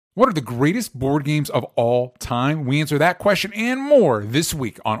What are the greatest board games of all time? We answer that question and more this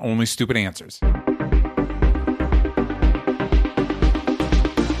week on Only Stupid Answers.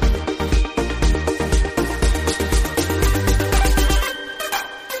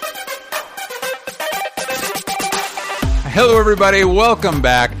 Hello, everybody. Welcome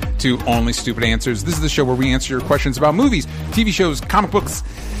back to Only Stupid Answers. This is the show where we answer your questions about movies, TV shows, comic books,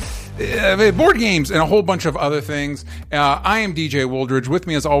 board games, and a whole bunch of other things. I am DJ Wooldridge. With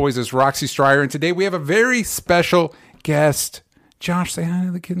me, as always, is Roxy Stryer, and today we have a very special guest. Josh, say hi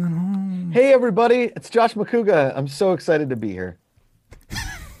to the kids at home. Hey, everybody. It's Josh McCouga. I'm so excited to be here. That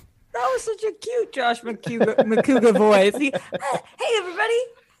was such a cute Josh McCouga voice. Hey, everybody.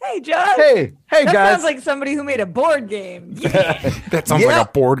 Hey, Josh. Hey, that guys. That sounds like somebody who made a board game. That sounds like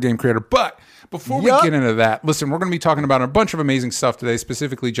a board game creator. But before we get into that, listen, we're going to be talking about a bunch of amazing stuff today,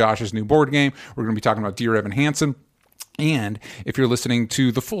 specifically Josh's new board game. We're going to be talking about Dear Evan Hansen. And if you're listening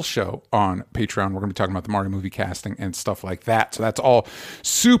to the full show on Patreon, we're going to be talking about the Mario movie casting and stuff like that. So that's all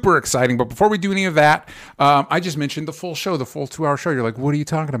super exciting. But before we do any of that, I just mentioned the full show, the full 2-hour show. You're like, what are you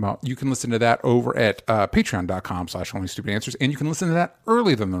talking about? You can listen to that over at patreon.com/onlystupidanswers. And you can listen to that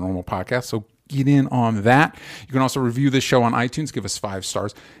earlier than the normal podcast. So get in on that. You can also review this show on iTunes. Give us 5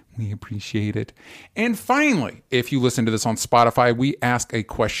 stars. We appreciate it. And finally, if you listen to this on Spotify, we ask a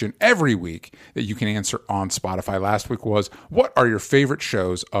question every week that you can answer on Spotify. Last week was, what are your favorite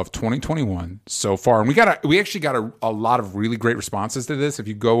shows of 2021 so far? And we actually got a lot of really great responses to this. If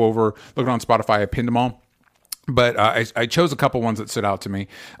you go over, look on Spotify, I pinned them all. But I chose a couple ones that stood out to me.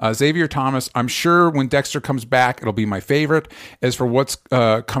 Xavier Thomas, I'm sure when Dexter comes back, it'll be my favorite. As for what's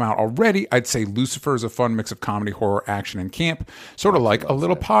come out already, I'd say Lucifer is a fun mix of comedy, horror, action, and camp. Sort of like a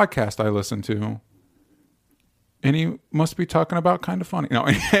little podcast I listen to. And he must be talking about Kind of Funny. No.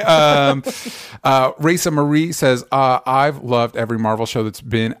 Raisa Marie says, I've loved every Marvel show that's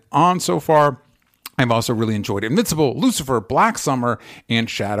been on so far. I've also really enjoyed Invincible, Lucifer, Black Summer, and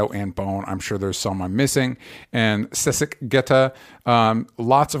Shadow and Bone. I'm sure there's some I'm missing. And Sesik Geta,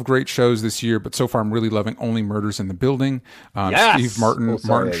 lots of great shows this year, but so far I'm really loving Only Murders in the Building. Steve Martin,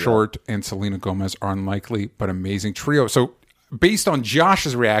 Martin Short, and Selena Gomez are unlikely but amazing trio. So based on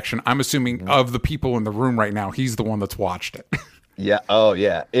Josh's reaction, I'm assuming of the people in the room right now, he's the one that's watched it. Yeah. Oh,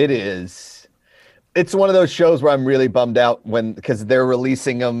 yeah. It is. It's one of those shows where I'm really bummed out because they're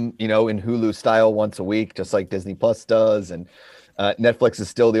releasing them, in Hulu style once a week, just like Disney Plus does. And Netflix is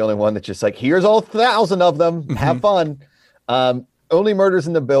still the only one that's just like, here's all 1,000 of them. Have fun. Only Murders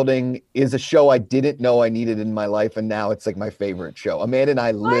in the Building is a show I didn't know I needed in my life. And now it's like my favorite show. Amanda and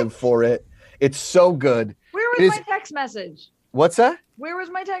I live for it. It's so good. Where was my text message? What's that? Where was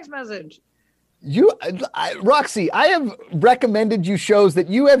my text message? Roxy, I have recommended you shows that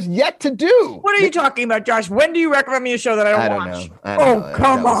you have yet to do. What are you talking about, Josh? When do you recommend me a show that I don't watch? I don't know.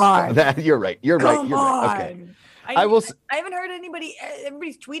 Come on. You're right. You're right. Okay. I haven't heard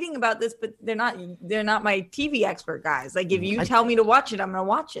everybody's tweeting about this, but they're not my TV expert guys. Like, if you tell me to watch it, I'm going to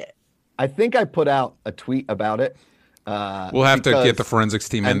watch it. I think I put out a tweet about it. We'll have to get the forensics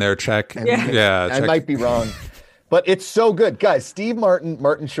team in there. Check. I might be wrong. But it's so good. Guys, Steve Martin,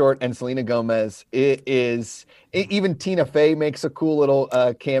 Martin Short, and Selena Gomez. Even Tina Fey makes a cool little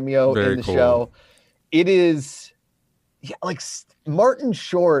cameo in the show. It is, like, Martin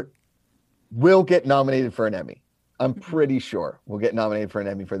Short will get nominated for an Emmy. I'm pretty sure we'll get nominated for an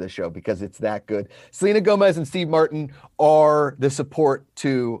Emmy for this show because it's that good. Selena Gomez and Steve Martin are the support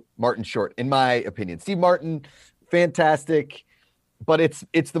to Martin Short, in my opinion. Steve Martin, fantastic, but it's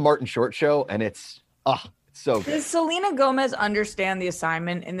the Martin Short show, and it's so good. Does Selena Gomez understand the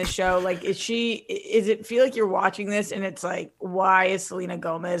assignment in the show? Like, is it feel like you're watching this and it's like, why is Selena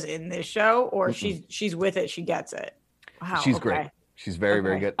Gomez in this show? Or she's with it, she gets it. Wow, she's great. She's very,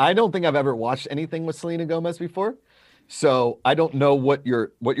 very good. I don't think I've ever watched anything with Selena Gomez before. So I don't know what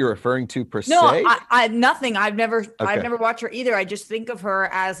you're referring to per se. No, I nothing. I've never watched her either. I just think of her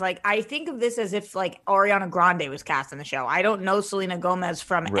as like, I think of this as if like Ariana Grande was cast in the show. I don't know Selena Gomez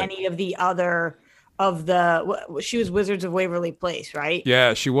from any of the other she was Wizards of Waverly Place, right?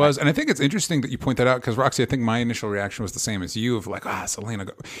 Yeah, she was. And I think it's interesting that you point that out because, Roxy, I think my initial reaction was the same as you of like, Selena.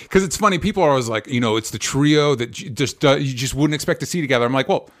 Because it's funny, people are always like, it's the trio that you just wouldn't expect to see together. I'm like,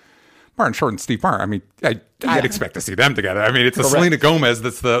 well, Martin Short and Steve Martin, I mean, I'd expect to see them together. I mean, it's Selena Gomez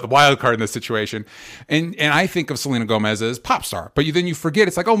that's the wild card in this situation. And I think of Selena Gomez as pop star. But then you forget,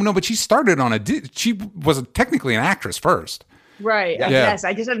 it's like, oh, no, but she started she was technically an actress first. Right. Yeah. Yes.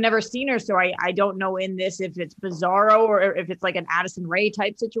 I just have never seen her. So I don't know in this if it's Bizarro or if it's like an Addison Rae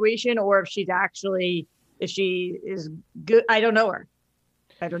type situation or if she is good. I don't know her.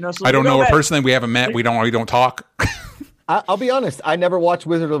 I don't know. I don't know her personally. We haven't met. We don't talk. I'll be honest. I never watched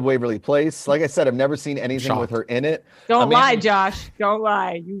Wizard of Waverly Place. Like I said, I've never seen anything with her in it. Don't lie, Josh. Don't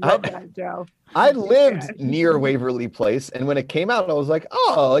lie. You love that, Joe. I lived near Waverly Place, and when it came out, I was like,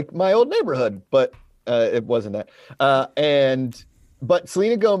 "Oh, like my old neighborhood." But it wasn't that. But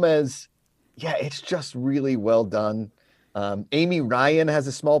Selena Gomez, yeah, it's just really well done. Amy Ryan has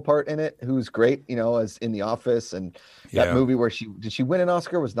a small part in it, who's great, as in The Office and that movie where did she win an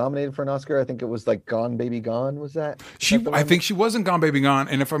Oscar? Was nominated for an Oscar? I think it was like Gone Baby Gone. Was that? I think she was in Gone Baby Gone,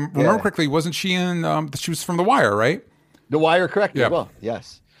 and if I remember correctly, wasn't she in? She was from The Wire, right? The Wire, correct? As well,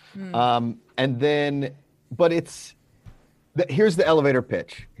 yes. And then, but here's the elevator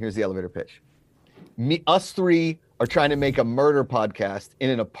pitch. Us three are trying to make a murder podcast in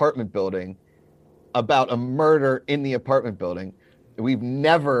an apartment building about a murder in the apartment building. We've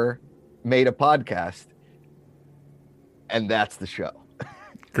never made a podcast, and that's the show.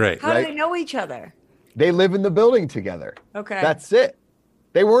 Great. How do they know each other? They live in the building together. Okay. That's it.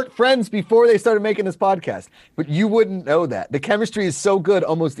 They weren't friends before they started making this podcast, but you wouldn't know that. The chemistry is so good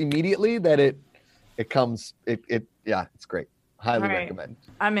almost immediately that it's great. Highly recommend.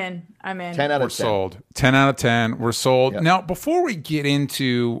 I'm in. 10 out of 10. We're sold. 10 out of 10. We're sold. Yep. Now, before we get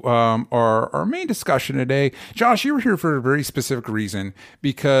into our main discussion today, Josh, you were here for a very specific reason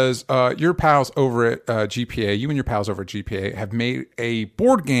because your pals over at GPA, have made a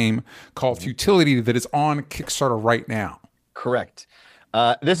board game called Futility that is on Kickstarter right now. Correct.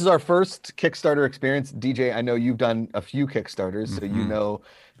 This is our first Kickstarter experience. DJ, I know you've done a few Kickstarters, so you know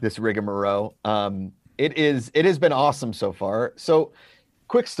this rigmarole. It has been awesome so far. So,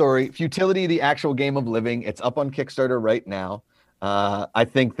 quick story: Futility, the actual game of living. It's up on Kickstarter right now. I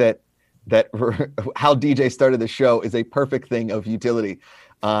think that how DJ started the show is a perfect thing of Futility.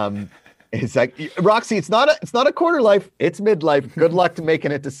 It's like, Roxy, it's not a quarter life, it's midlife. Good luck to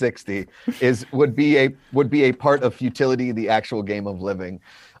making it to 60. Would be a part of Futility, the actual game of living.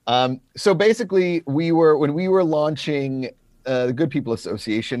 So basically, when we were launching the Good People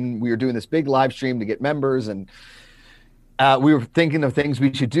Association, we were doing this big live stream to get members, and we were thinking of things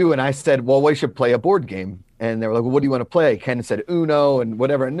we should do. And I said, well, we should play a board game. And they were like, well, what do you want to play? Ken said Uno and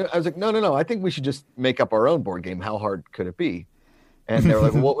whatever. And I was like, no. I think we should just make up our own board game. How hard could it be? And they were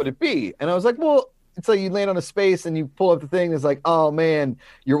like, well, what would it be? And I was like, well, it's like you land on a space and you pull up the thing. It's like, oh man,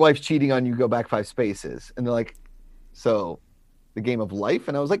 your wife's cheating on you. Go back 5 spaces. And they're like, so the game of life?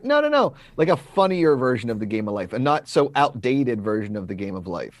 And I was like, no, like a funnier version of the game of life, a not so outdated version of the game of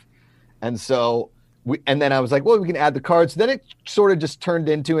life. And so then I was like, well, we can add the cards. Then it sort of just turned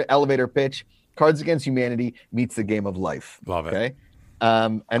into an elevator pitch. Cards Against Humanity meets the game of life. Love it. Okay.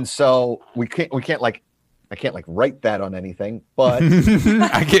 And so I can't write that on anything, but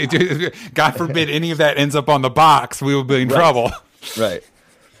I can't. God forbid any of that ends up on the box. We will be in trouble. Right.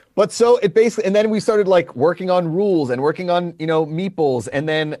 But so it basically, and then we started like working on rules and working on, meeples. And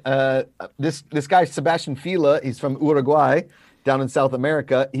then this guy, Sebastian Fila, he's from Uruguay down in South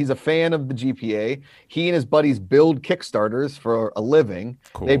America. He's a fan of the GPA. He and his buddies build Kickstarters for a living.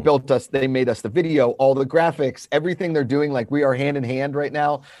 Cool. They made us the video, all the graphics, everything they're doing. Like we are hand in hand right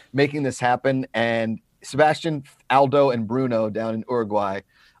now, making this happen. And Sebastian, Aldo, and Bruno down in Uruguay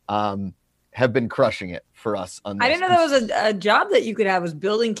have been crushing it for us on this. I didn't know that was a job that you could have, was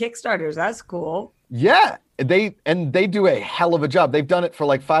building Kickstarters. That's cool. Yeah, they do a hell of a job. They've done it for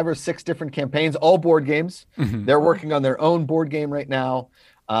like 5 or 6 different campaigns, all board games. Mm-hmm. They're working on their own board game right now.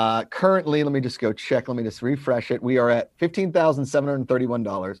 Currently, let me just go check. Let me just refresh it. We are at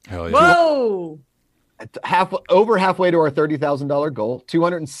 $15,731. Hell yeah. Whoa! Over halfway to our $30,000 goal.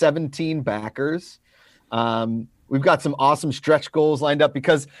 217 backers. We've got some awesome stretch goals lined up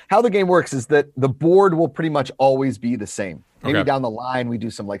because how the game works is that the board will pretty much always be the same. Maybe down the line, we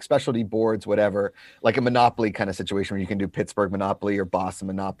do some like specialty boards, whatever, like a Monopoly kind of situation where you can do Pittsburgh Monopoly or Boston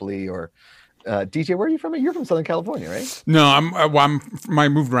Monopoly or DJ, where are you from? You're from Southern California, right? No, I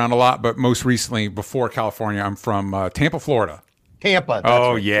moved around a lot, but most recently before California, I'm from Tampa, Florida. Tampa.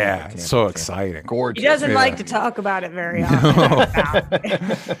 Oh, right. Yeah. Tampa, so exciting. Gorgeous. He doesn't like to talk about it very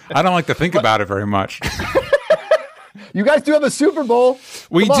often. I don't like to think about it very much. You guys do have a Super Bowl.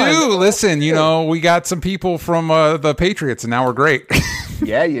 We do. Listen, we got some people from the Patriots, and now we're great.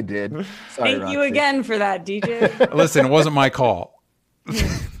 Yeah, you did. Sorry, Thank you again for that, DJ. Listen, it wasn't my call.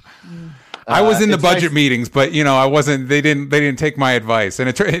 I was in the budget meetings, but I wasn't. They didn't take my advice, and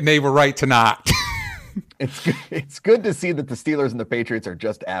they were right to not. It's good to see that the Steelers and the Patriots are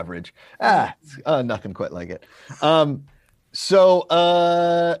just average. Nothing quite like it.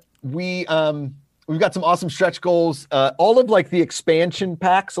 We've got some awesome stretch goals. All of like the expansion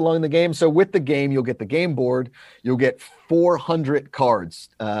packs along the game. So with the game, you'll get the game board. You'll get 400 cards,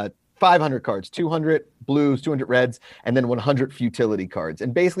 500 cards, 200 blues, 200 reds, and then 100 futility cards.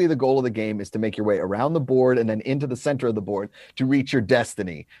 And basically the goal of the game is to make your way around the board and then into the center of the board to reach your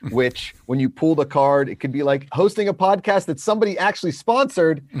destiny, which when you pull the card, it could be like hosting a podcast that somebody actually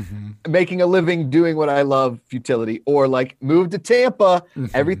sponsored, making a living doing what I love, futility, or like move to Tampa,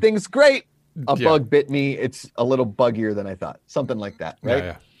 everything's great. A bug bit me. It's a little buggier than I thought. Something like that, right?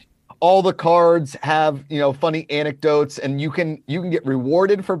 Yeah. All the cards have, funny anecdotes, and you can get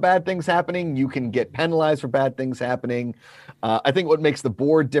rewarded for bad things happening. You can get penalized for bad things happening. I think what makes the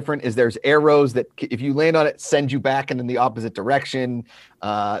board different is there's arrows that if you land on it, send you back and in the opposite direction.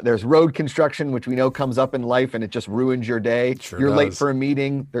 There's road construction, which we know comes up in life and it just ruins your day. You're late for a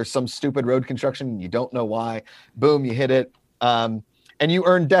meeting. There's some stupid road construction. And you don't know why. Boom, you hit it. And you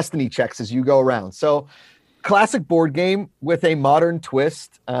earn destiny checks as you go around. So classic board game with a modern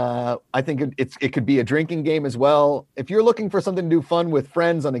twist. I think it could be a drinking game as well. If you're looking for something to do fun with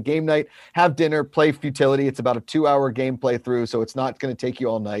friends on a game night, have dinner, play futility. It's about a 2-hour game playthrough, so it's not going to take you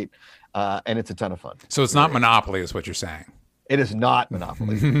all night, and it's a ton of fun. So it's not Monopoly is what you're saying. It is not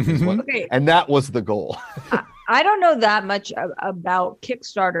Monopoly. Okay. And that was the goal. I don't know that much about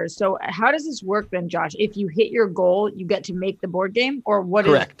Kickstarters. So how does this work then, Josh? If you hit your goal, you get to make the board game, or what?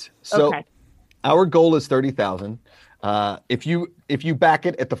 Correct. So our goal is 30,000. If you back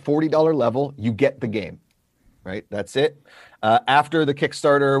it at the $40 level, you get the game, right? That's it. After the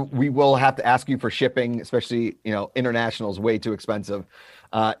Kickstarter, we will have to ask you for shipping, especially, international is way too expensive.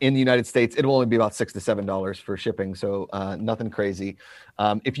 In the United States, it'll only be about $6 to $7 for shipping. So nothing crazy.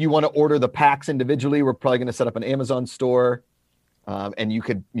 If you want to order the packs individually, we're probably going to set up an Amazon store. And you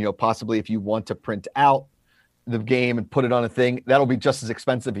could, possibly, if you want to print out the game and put it on a thing, that'll be just as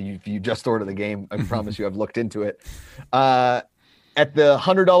expensive if you just order the game. I promise you, I've looked into it. At the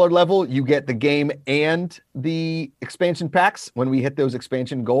 $100 level, you get the game and the expansion packs when we hit those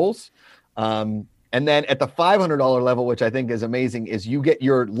expansion goals. And then at the $500 level, which I think is amazing, is you get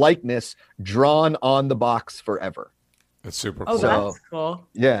your likeness drawn on the box forever. That's super cool. Oh, that's cool.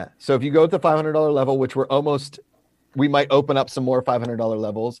 Yeah. So if you go to the $500 level, which we might open up some more $500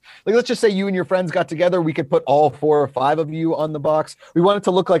 levels. Like, let's just say you and your friends got together. We could put all 4 or 5 of you on the box. We want it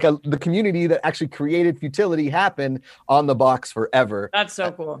to look like the community that actually created futility happen on the box forever. That's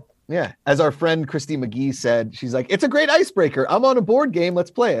so cool. Yeah. As our friend Christy McGee said, she's like, it's a great icebreaker. I'm on a board game.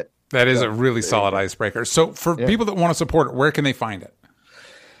 Let's play it. That is a really solid icebreaker. So for people that want to support it, where can they find it?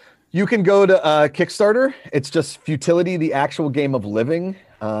 You can go to Kickstarter. It's just Futility, the actual game of living.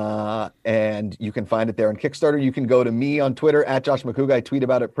 And you can find it there on Kickstarter. You can go to me on Twitter at Josh McCouga. I tweet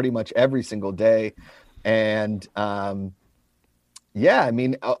about it pretty much every single day. And on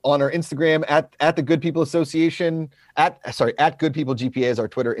our Instagram at the Good People Association, at Good People GPA is our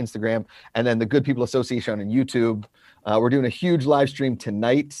Twitter, Instagram, and then the Good People Association on YouTube. We're doing a huge live stream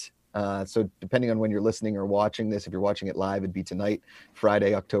tonight. So depending on when you're listening or watching this, if you're watching it live, it'd be tonight,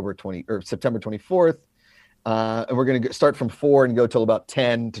 Friday, September 24th. And we're going to start from 4 and go till about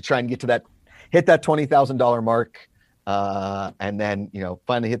 10 to try and hit that $20,000 mark. And then,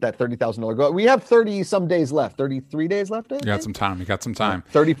 finally hit that $30,000 goal. We have 30 some days left, 33 days left. You got some time.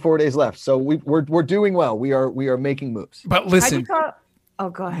 34 days left. So we're doing well. We are making moves. But listen, go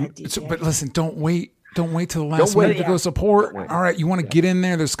ahead, DJ. But listen, don't wait till the last minute to go support. All right, you want to get in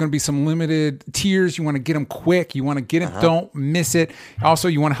there. There's going to be some limited tiers. You want to get them quick. You want to get it. Don't miss it. Also,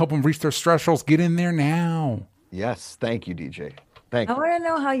 you want to help them reach their thresholds. Get in there now. Yes. Thank you, DJ. Thank you. I want to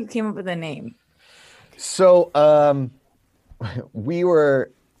know how you came up with the name. So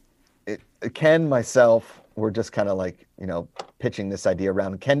Ken, myself, were just kind of like, pitching this idea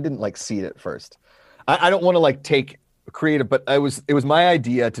around. Ken didn't see it at first. I don't want to creative, but it was my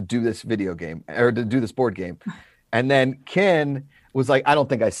idea to do this video game or to do this board game. And then Ken was like, I don't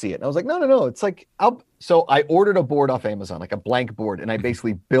think I see it. And I was like, no. It's like, so I ordered a board off Amazon, like a blank board. And I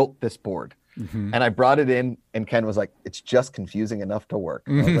basically built this board and I brought it in and Ken was like, it's just confusing enough to work.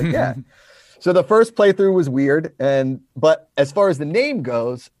 And I was like, yeah. So the first playthrough was weird. But as far as the name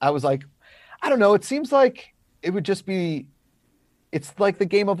goes, I was like, I don't know. It seems like it would just be, it's like the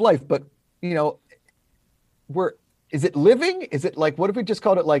game of life, but is it living? Is it what if we just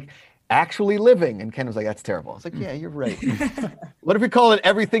called it actually living? And Ken was like, that's terrible. I was like, yeah, you're right. What if we call it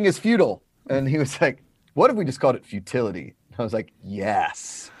everything is futile? And he was like, what if we just called it futility? I was like,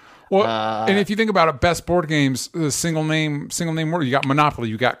 yes. Well, and if you think about it, best board games, the single name word, you got Monopoly,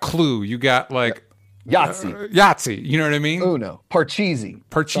 you got Clue, you got Yahtzee. You know what I mean? Uno, Parcheesi.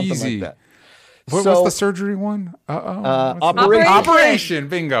 Something like that. What's the surgery one? Operation.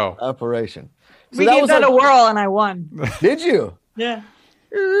 Bingo. Operation. So we gave that a whirl and I won. Did you? Yeah.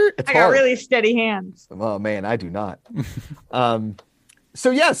 I got really steady hands. Oh man, I do not.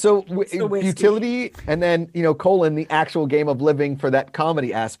 Futility, and then colon the actual game of living for that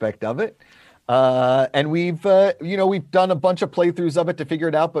comedy aspect of it. And we've done a bunch of playthroughs of it to figure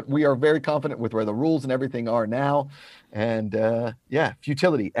it out, but we are very confident with where the rules and everything are now. And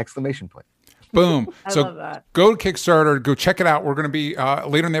futility! ! Boom. Love that. Go to Kickstarter, go check it out. We're going to be,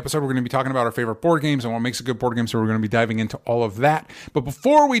 later in the episode, we're going to be talking about our favorite board games and what makes a good board game. So we're going to be diving into all of that. But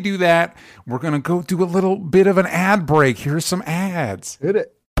before we do that, we're going to go do a little bit of an ad break. Here's some ads. Hit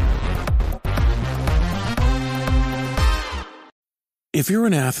it. If you're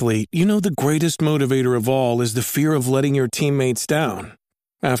an athlete, you know the greatest motivator of all is the fear of letting your teammates down.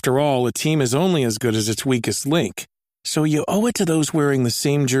 After all, a team is only as good as its weakest link. So you owe it to those wearing the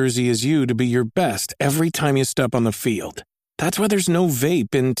same jersey as you to be your best every time you step on the field. That's why there's no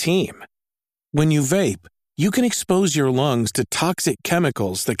vape in team. When you vape, you can expose your lungs to toxic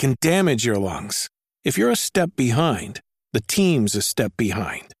chemicals that can damage your lungs. If you're a step behind, the team's a step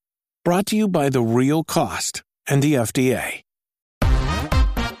behind. Brought to you by The Real Cost and the FDA.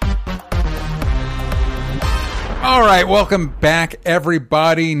 All right, welcome back,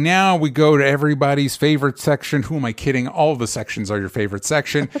 everybody. Now we go to everybody's favorite section. Who am I kidding? All of the sections are your favorite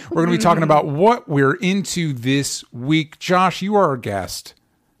section. We're going to be talking about what we're into this week. Josh, you are our guest.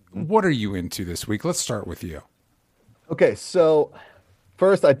 What are you into this week? Let's start with you. Okay, so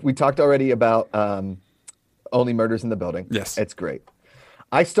first, we talked already about Only Murders in the Building. Yes. It's great.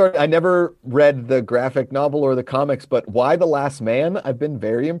 I never read the graphic novel or the comics, but Y: The Last Man, I've been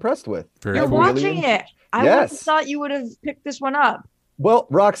very impressed with. You're watching it. I would have thought you would have picked this one up. Well,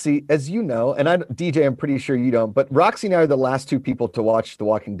 Roxy, as you know, and DJ, I'm pretty sure you don't, but Roxy and I are the last two people to watch The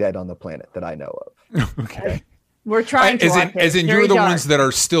Walking Dead on the planet that I know of. Okay. We're trying to watch it. As in you're the ones that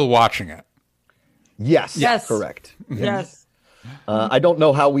are still watching it. Yes. Correct. Yes. I don't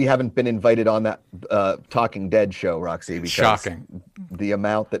know how we haven't been invited on that Talking Dead show, Roxy, because shocking. The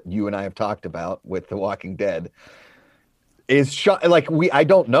amount that you and I have talked about with The Walking Dead is I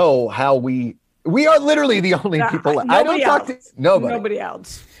don't know how we are literally the only people. I don't talk to nobody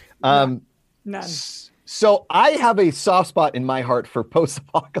else. None. So I have a soft spot in my heart for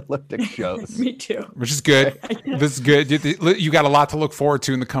post-apocalyptic shows. Me too. Which is good. This is good. You got a lot to look forward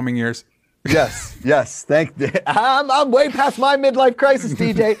to in the coming years. Yes. I'm way past my midlife crisis,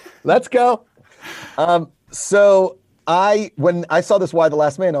 DJ. Let's go. So when I saw this Y: The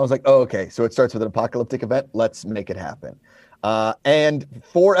Last Man, I was like, oh, okay. So it starts with an apocalyptic event. Let's make it happen. And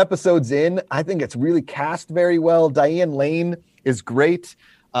 4 episodes in, I think it's really cast very well. Diane Lane is great.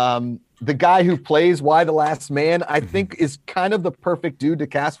 The guy who plays Y: The Last Man, I think is kind of the perfect dude to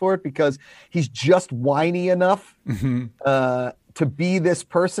cast for it because he's just whiny enough to be this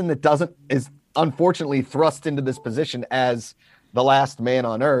person that is unfortunately thrust into this position as the last man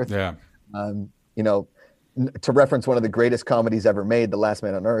on earth. Yeah. To reference one of the greatest comedies ever made, The Last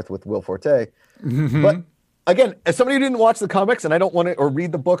Man on Earth with Will Forte. But again, as somebody who didn't watch the comics and I don't want to, or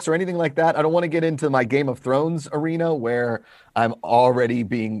read the books or anything like that, I don't want to get into my Game of Thrones arena where I'm already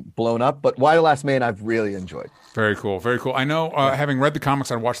being blown up. But Y: The Last Man, I've really enjoyed. Very cool. Very cool. I know, having read the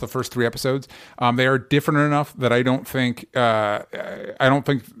comics, I watched the first 3 episodes. They are different enough that I don't think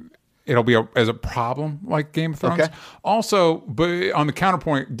it'll be as a problem like Game of Thrones. Okay. Also, but on the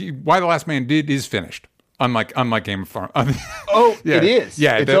counterpoint, Y: The Last Man is finished. Unlike Game of Thrones. Oh, yeah. It is.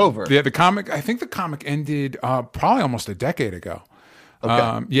 Yeah, it's over. The comic. I think the comic ended probably almost a decade ago.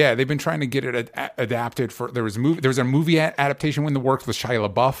 Okay. They've been trying to get it adapted for. There was a movie adaptation in the works with Shia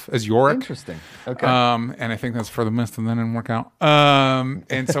LaBeouf as Yorick. Interesting. Okay. And I think that's for the mist, and then didn't work out.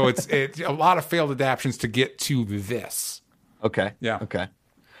 And so it's a lot of failed adaptations to get to this. Okay. Yeah. Okay.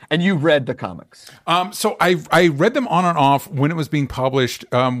 And you read the comics? So I read them on and off when it was being published.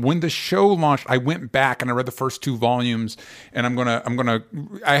 When the show launched, I went back and I read the first 2 volumes, and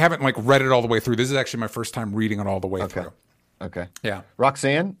I haven't read it all the way through. This is actually my first time reading it all the way through. Okay. Yeah.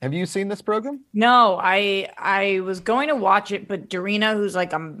 Roxanne, have you seen this program? No, I was going to watch it, but Darina, who's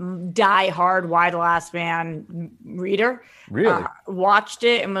like a die-hard Y: The Last Man reader, really watched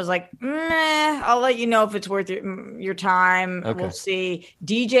it and was like, meh, I'll let you know if it's worth your time. Okay. We'll see.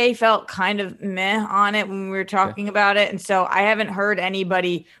 DJ felt kind of meh on it when we were talking about it. And so I haven't heard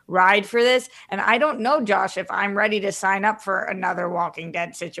anybody ride for this. And I don't know, Josh, if I'm ready to sign up for another Walking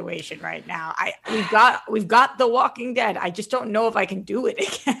Dead situation right now. We've got The Walking Dead. I just don't know if I can do it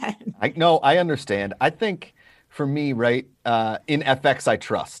again. I understand. I think for me, right, in FX, I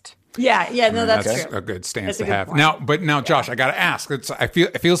trust. Yeah, no, that's true. A good stance to have. Point. Now, Josh, I got to ask.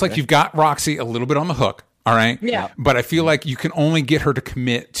 It feels like you've got Roxy a little bit on the hook. All right. Yeah. But I feel like you can only get her to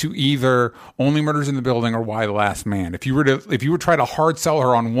commit to either Only Murders in the Building or Y: The Last Man. If you were to try to hard sell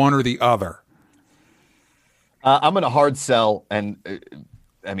her on one or the other. I'm going to hard sell and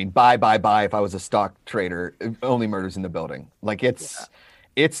I mean, buy. If I was a stock trader, Only Murders in the Building. Like it's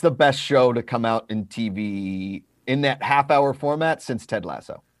the best show to come out in TV in that half-hour format since Ted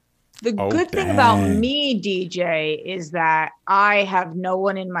Lasso. The good thing about me, DJ, is that I have no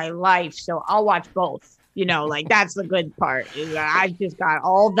one in my life, so I'll watch both. You know, like that's the good part. Is that I've just got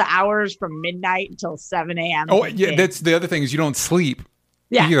all the hours from midnight until 7 a.m. Oh, yeah. That's the other thing is you don't sleep.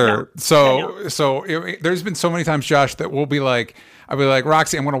 Yeah, either. There's been so many times, Josh, that I'll be like,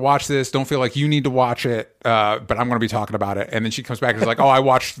 Roxy, I'm going to watch this. Don't feel like you need to watch it, but I'm going to be talking about it. And then she comes back and is like, oh, I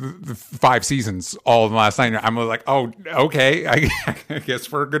watched the 5 seasons all in the last night. I'm like, oh, okay. I guess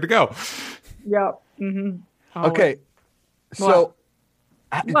we're good to go. Yep. Mm-hmm. Okay. So,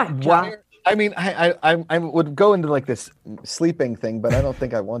 why? I mean, I would go into like this sleeping thing, but I don't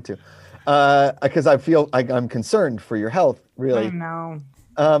think I want to, because I feel I'm concerned for your health. Really. I know.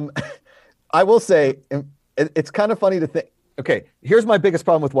 I will say it's kind of funny to think. Okay, here's my biggest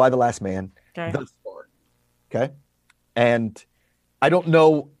problem with Y: The Last Man thus far. Okay, and I don't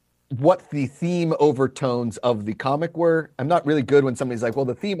know what the theme overtones of the comic were. I'm not really good when somebody's like, "Well,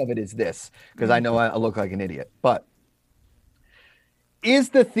 the theme of it is this," because I know I look like an idiot. But is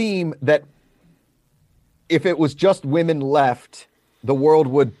the theme that if it was just women left, the world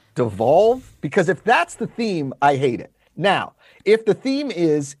would devolve? Because if that's the theme, I hate it. Now, if the theme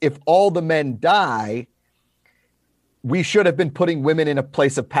is if all the men die, we should have been putting women in a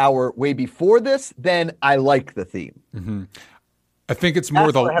place of power way before this, then I like the theme. Mm-hmm. I think it's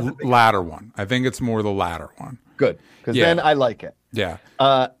more the latter one. Good, because then I like it. Yeah.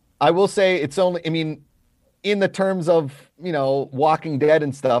 I will say it's only, I mean, in the terms of, Walking Dead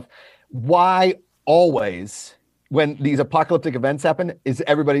and stuff, why always, when these apocalyptic events happen, is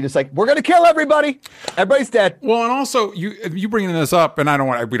everybody just like, we're going to kill everybody. Everybody's dead. Well, and also you bringing this up,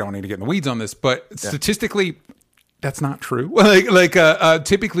 and we don't need to get in the weeds on this, but statistically, that's not true.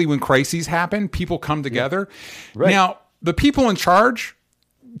 Typically when crises happen, people come together. Right. Now, the people in charge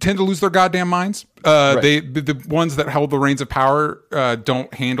tend to lose their goddamn minds. The ones that hold the reins of power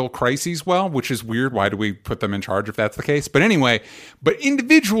don't handle crises well, which is weird. Why do we put them in charge if that's the case? But anyway,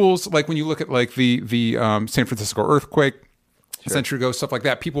 individuals, like when you look at like the San Francisco earthquake, a century ago, stuff like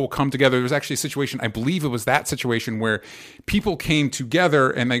that, people will come together. There was actually a situation, I believe it was that situation where people came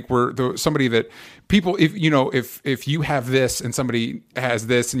together and they were somebody that people, if you have this and somebody has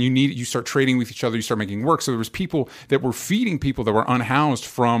this and you start trading with each other, you start making work. So there was people that were feeding people that were unhoused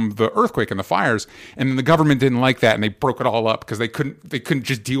from the earthquake and the fires. And then the government didn't like that and they broke it all up because they couldn't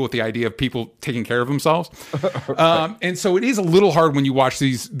just deal with the idea of people taking care of themselves. Right. And so it is a little hard when you watch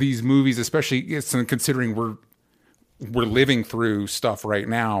these movies, especially considering we're living through stuff right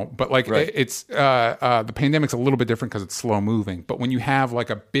now, but it's the pandemic's a little bit different because it's slow moving. But when you have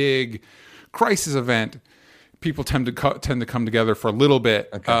like a big crisis event, people tend to come together for a little bit.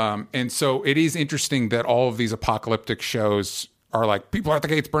 Okay. And so it is interesting that all of these apocalyptic shows are like people are at the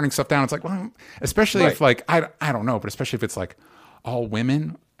gates burning stuff down. It's like, well, especially if like I don't know, but especially if it's like all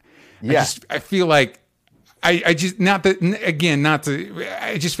women. Yeah, I feel like. I just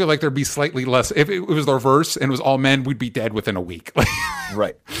I just feel like there'd be slightly less if it was the reverse and it was all men, we'd be dead within a week.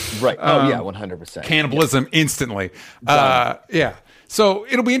 Right. Oh yeah, 100%. Cannibalism instantly. Yeah. So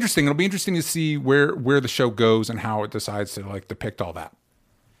it'll be interesting. It'll be interesting to see where the show goes and how it decides to like depict all that.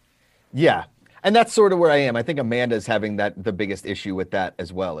 Yeah. And that's sort of where I am. I think Amanda's having the biggest issue with that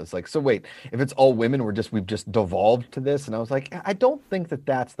as well. It's like, so wait, if it's all women, we've just devolved to this. And I was like, I don't think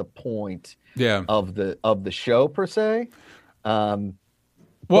that's the point of the show per se.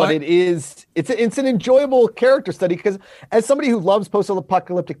 But it's an enjoyable character study because as somebody who loves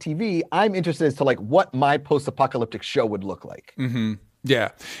post-apocalyptic TV, I'm interested as to like what my post-apocalyptic show would look like. Mm-hmm. Yeah.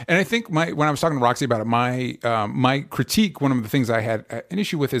 And I think when I was talking to Roxy about it, my critique, one of the things I had an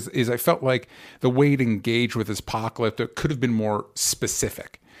issue with is I felt like the way to engage with this apocalypse could have been more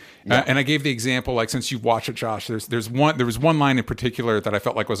specific. Yeah. And I gave the example, like, since you've watched it, Josh, there was one line in particular that I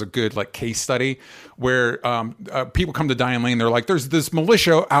felt like was a good like case study where people come to Diane Lane. They're like, there's this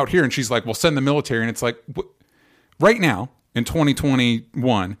militia out here. And she's like, well, send the military. And it's like, right now in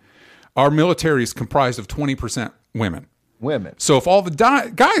 2021, our military is comprised of 20% women. So if all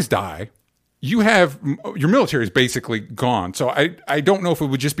the guys die, your military is basically gone. So I don't know if it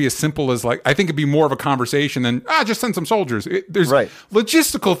would just be as simple as like, I think it'd be more of a conversation than just send some soldiers. There's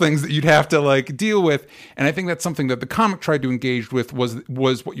logistical things that you'd have to like deal with. And I think that's something that the comic tried to engage with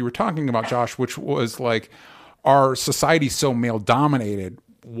was what you were talking about, Josh, which was like our society's so male dominated.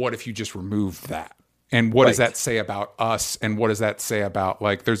 What if you just removed that? And what does that say about us? And what does that say about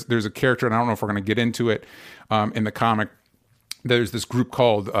like, there's a character, and I don't know if we're going to get into it in the comic. There's this group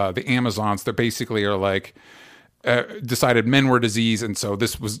called the Amazons that basically are like decided men were disease, and so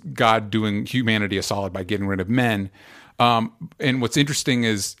this was God doing humanity a solid by getting rid of men. And what's interesting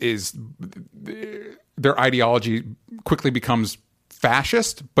is their ideology quickly becomes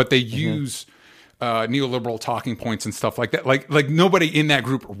fascist, but they use neoliberal talking points and stuff like that. Like nobody in that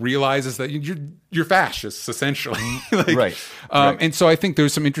group realizes that you're fascists essentially. Right. And so I think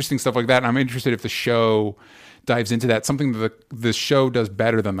there's some interesting stuff like that. And I'm interested if the show dives into that. Something that the show does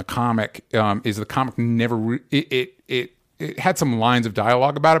better than the comic is the comic never it had some lines of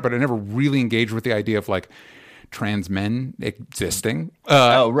dialogue about it, but it never really engaged with the idea of like trans men existing.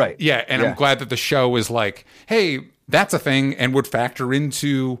 Right. Yeah, and I'm glad that the show is like, hey, that's a thing, and would factor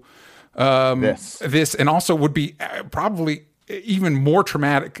into this, and also would be probably even more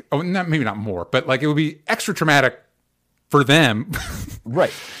traumatic. Oh, maybe not more, but like it would be extra traumatic for them,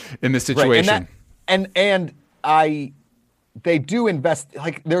 right, in this situation. Right. And they do invest.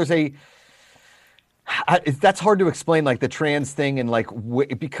 Like there's that's hard to explain, like the trans thing, and like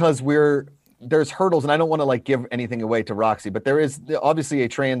because there's hurdles, and I don't want to like give anything away to Roxy, but there is obviously a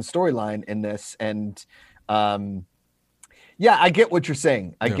trans storyline in this, and I get what you're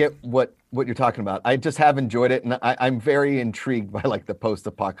saying. I get what you're talking about. I just have enjoyed it, and I'm very intrigued by like the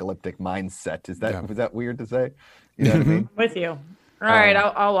post-apocalyptic mindset. Was that weird to say? You know what I mean? With you. All right,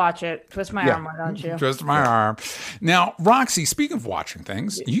 I'll watch it. Twist my arm, why don't you? Twist my arm. Now, Roxy, speaking of watching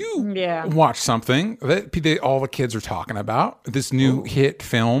things, you watched something that all the kids are talking about. This new hit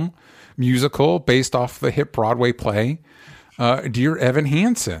film musical based off the hit Broadway play, Dear Evan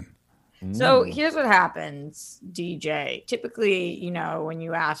Hansen. So here's what happens, DJ. Typically, when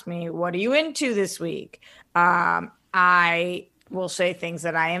you ask me, what are you into this week? I will say things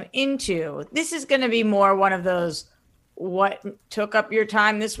that I am into. This is going to be more one of those, what took up your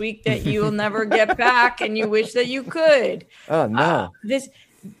time this week that you'll never get back and you wish that you could. Oh, no. This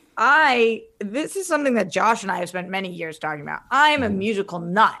is something that Josh and I have spent many years talking about. I'm a musical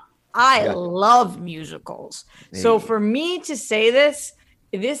nut. I love musicals. So for me to say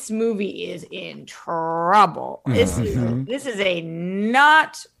this movie is in trouble. This is a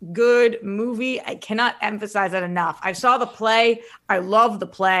not good movie. I cannot emphasize that enough. I saw the play. I love the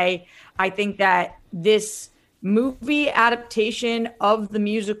play. I think that this movie adaptation of the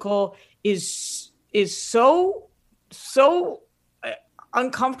musical is so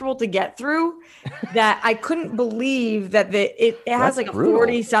uncomfortable to get through that I couldn't believe that it has like a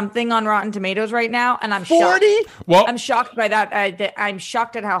 40 something on Rotten Tomatoes right now, and I'm 40. Well, I'm shocked by that. I'm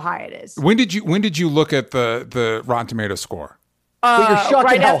shocked at how high it is. When did you look at the Rotten Tomatoes score? But you're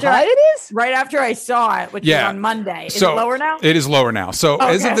shocked at how high it is? Right after I saw it, which was on Monday. Is it lower now? It is lower now. So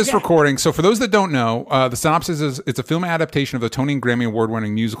as of this recording, so for those that don't know, the synopsis is it's a film adaptation of the Tony and Grammy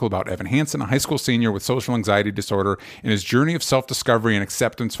Award-winning musical about Evan Hansen, a high school senior with social anxiety disorder, and his journey of self-discovery and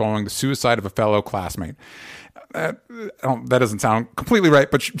acceptance following the suicide of a fellow classmate. That doesn't sound completely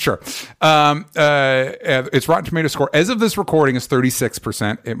right, but sure. Its Rotten Tomatoes score as of this recording is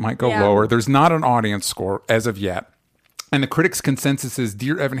 36%. It might go lower. There's not an audience score as of yet. And the critics' consensus is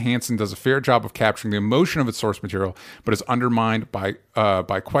Dear Evan Hansen does a fair job of capturing the emotion of its source material, but is undermined by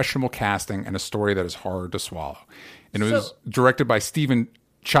questionable casting and a story that is hard to swallow. And it was directed by Stephen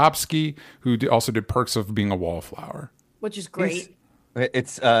Chbosky, who also did Perks of Being a Wallflower. Which is great.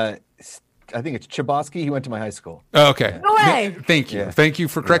 I think it's Chbosky. He went to my high school. Okay. No way. Thank you. Yeah. Thank you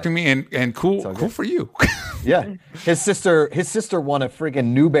for correcting me. And cool for you. Yeah. His sister won a friggin'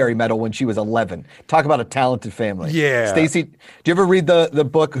 Newbery Medal when she was 11. Talk about a talented family. Yeah. Stacey, do you ever read the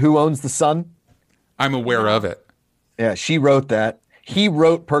book Who Owns the Sun? I'm aware of it. Yeah, she wrote that. He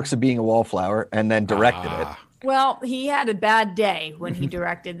wrote Perks of Being a Wallflower and then directed it. Well, he had a bad day when he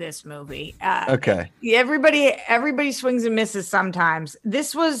directed this movie. Okay. Everybody swings and misses sometimes.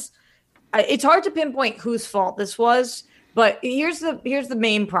 This was. It's hard to pinpoint whose fault this was, but here's the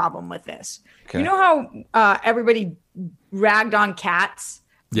main problem with this. Okay. You know how everybody ragged on Cats?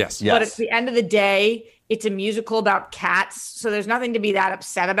 Yes. But at the end of the day, it's a musical about cats, so there's nothing to be that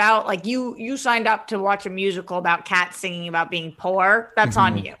upset about. Like you signed up to watch a musical about cats singing about being poor. That's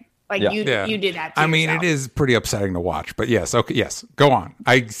on you. Like you did that. To yourself. It is pretty upsetting to watch, but yes. Okay. Yes. Go on.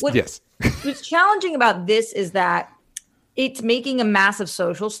 Yes. What's challenging about this is that it's making a massive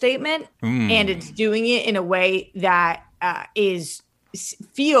social statement, and it's doing it in a way that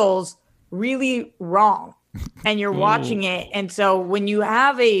feels really wrong. And you're watching it, and so when you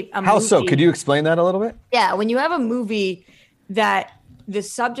have a how movie, so? Could you explain that a little bit? Yeah, when you have a movie that the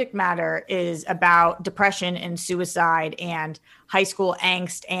subject matter is about depression and suicide and high school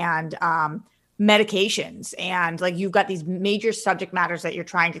angst and medications, and like you've got these major subject matters that you're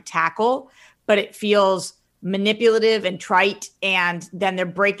trying to tackle, but it feels manipulative and trite, and then they're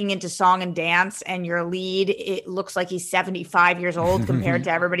breaking into song and dance, and your lead, it looks like he's 75 years old compared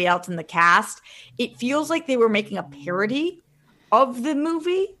to everybody else in the cast. It feels like they were making a parody of the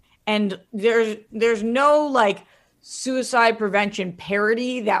movie, and there's no like suicide prevention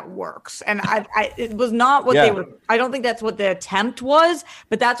parody that works. And it was not what they were. I don't think that's what the attempt was,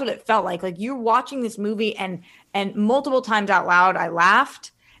 but that's what it felt like. Like, you're watching this movie, and multiple times out loud I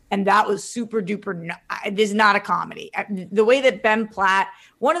laughed, and that was super duper. This is not a comedy. The way that Ben Platt,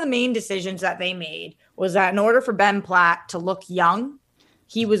 one of the main decisions that they made was that in order for Ben Platt to look young,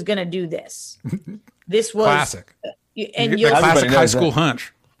 he was going to do this. This was classic. And classic high school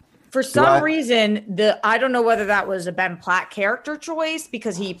hunch. For some reason, I don't know whether that was a Ben Platt character choice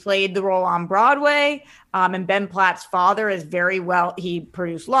because he played the role on Broadway. And Ben Platt's father is he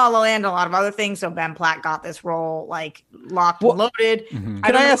produced La La Land and a lot of other things. So Ben Platt got this role like locked and loaded. Can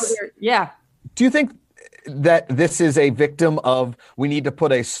I ask? Yeah. Do you think that this is a victim of, we need to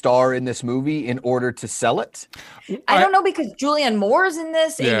put a star in this movie in order to sell it? I don't know, because Julianne Moore is in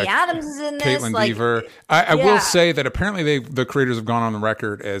this, Amy Adams is in this, Caitlin Dever. I will say that apparently the creators have gone on the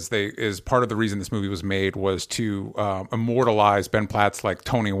record as part of the reason this movie was made was to immortalize Ben Platt's like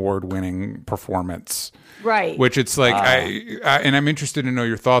Tony Award winning performance. Right. Which it's like, and I'm interested to know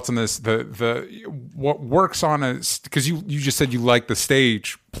your thoughts on this. What works on because you just said you like the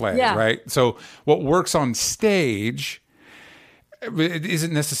stage play, right? So what works on stage, it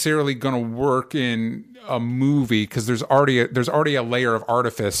isn't necessarily going to work in a movie because there's already a layer of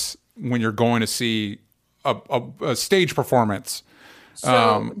artifice when you're going to see a stage performance.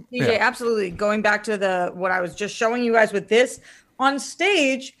 So DJ, absolutely. Going back to what I was just showing you guys with this on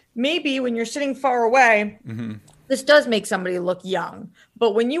stage. Maybe when you're sitting far away, this does make somebody look young.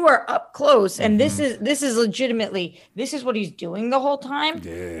 But when you are up close, and this is legitimately, this is what he's doing the whole time.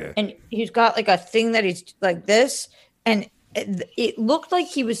 Yeah. And he's got like a thing that he's like this. And it looked like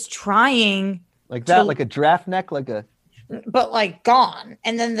he was trying. Like that, like a giraffe neck, but like gone.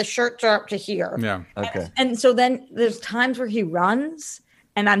 And then the shirts are up to here. Yeah. Okay. And so then there's times where he runs.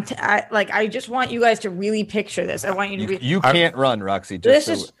 And I just want you guys to really picture this. I want you to You can't run, Roxy. This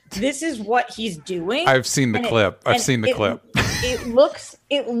is what he's doing. I've seen the clip. I've seen the clip. It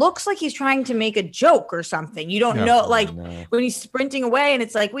looks like he's trying to make a joke or something. You don't know, when he's sprinting away, and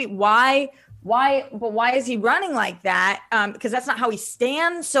it's like, wait, why? But why is he running like that? Because that's not how he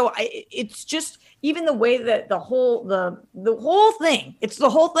stands. So it's just even the way that the whole thing. It's the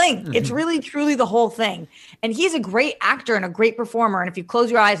whole thing. Mm-hmm. It's really truly the whole thing. And he's a great actor and a great performer. And if you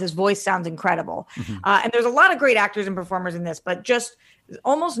close your eyes, his voice sounds incredible. Mm-hmm. And there's a lot of great actors and performers in this, but just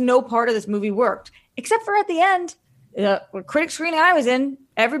almost no part of this movie worked except for at the end. Critic screening I was in,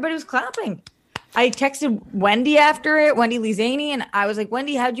 everybody was clapping. I texted Wendy after it, Wendy Lee Zaney, and I was like,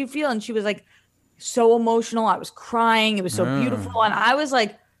 Wendy, how'd you feel? And she was like, so emotional. I was crying. It was so beautiful. And I was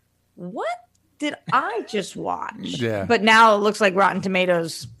like, what did I just watch? Yeah. But now it looks like Rotten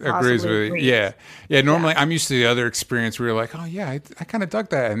Tomatoes agrees with you. Yeah. Yeah. Normally I'm used to the other experience where you're like, oh yeah, I kind of dug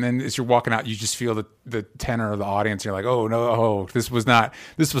that. And then as you're walking out, you just feel the tenor of the audience. You're like, oh no, this was not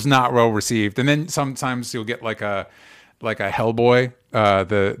well received. And then sometimes you'll get like a Hellboy,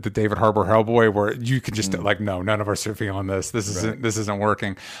 the David Harbour Hellboy, where you can just like, no, none of us are feeling this. This isn't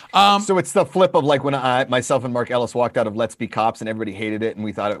working. So it's the flip of like when myself and Mark Ellis walked out of Let's Be Cops and everybody hated it and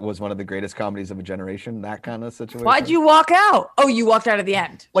we thought it was one of the greatest comedies of a generation. That kind of situation. Why'd you walk out? Oh, you walked out at the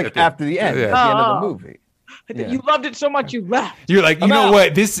end. Like after the end, at the end of the movie. Yeah. You loved it so much you left. You're like, you know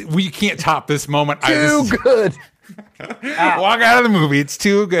what? We can't top this moment. Too good. Walk out of the movie. It's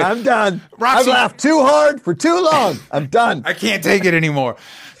too good. I'm done. Roxy, I've laughed too hard for too long. I'm done. I can't take it anymore.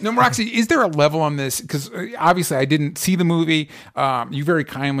 No, Roxy, is there a level on this? Because obviously I didn't see the movie. You very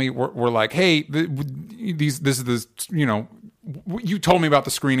kindly were like, hey, this is this, you told me about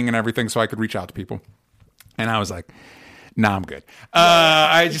the screening and everything so I could reach out to people. And I was like, nah, I'm good.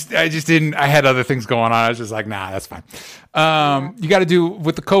 I just didn't. I had other things going on. I was just like, nah, that's fine. You got to do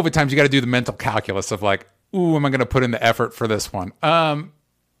with the COVID times. You got to do the mental calculus of like, ooh, am I going to put in the effort for this one?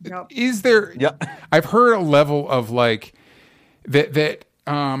 Is there? Yep. I've heard a level of like that.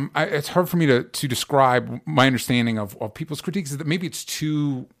 It's hard for me to describe my understanding of people's critiques is that maybe it's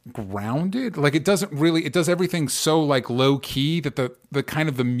too grounded. Like it does everything so like low key that the kind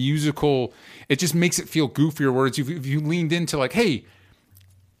of the musical, it just makes it feel goofier. Whereas if you leaned into like, hey,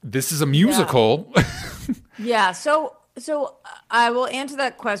 this is a musical. Yeah. So I will answer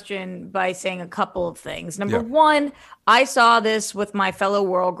that question by saying a couple of things. Number one, I saw this with my fellow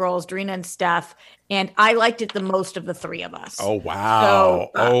World Girls, Drina and Steph, and I liked it the most of the three of us. Oh,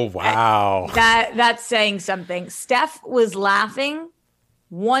 wow. So, that's saying something. Steph was laughing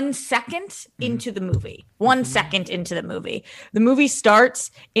 1 second into the movie. 1 second into the movie. The movie starts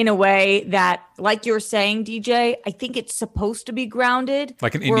in a way that, like you were saying, DJ, I think it's supposed to be grounded.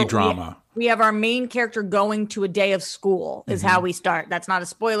 Like an indie drama. We have our main character going to a day of school is how we start. That's not a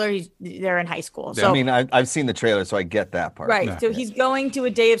spoiler. They're in high school. So, I mean, I've seen the trailer, so I get that part. Right. So he's going to a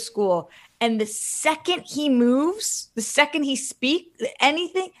day of school. And the second he moves, the second he speaks,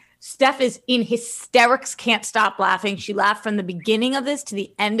 anything, Steph is in hysterics, can't stop laughing. She laughed from the beginning of this to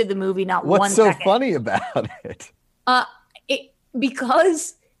the end of the movie, not one second. What's so funny about it?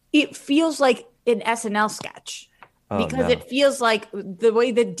 Because it feels like an SNL sketch. It feels like the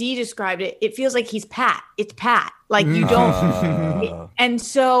way that Dee described it, it feels like he's Pat. It's Pat. Like you don't. And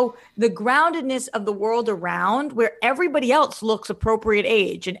so the groundedness of the world around where everybody else looks appropriate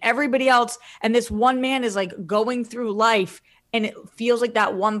age and everybody else, and this one man is like going through life and it feels like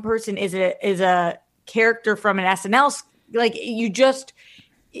that one person is a character from an SNL. Like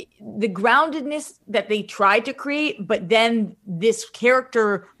the groundedness that they tried to create, but then this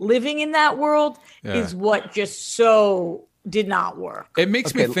character living in that world is what just so did not work. It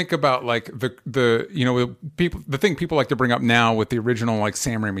makes me think about like the thing people like to bring up now with the original like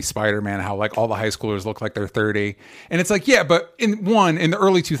Sam Raimi Spider-Man, how like all the high schoolers look like they're 30. And it's like, yeah, but in the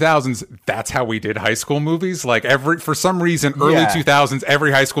early 2000s, that's how we did high school movies. Like for some reason, early 2000s,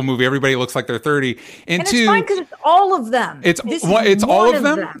 every high school movie, everybody looks like they're 30. And it's fine because it's all of them. It's all of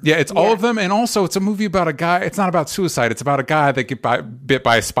them. Yeah, it's all of them. And also it's a movie about a guy. It's not about suicide. It's about a guy that get bit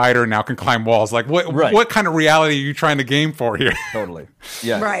by a spider and now can climb walls. Like what kind of reality are you trying to game for here? Totally.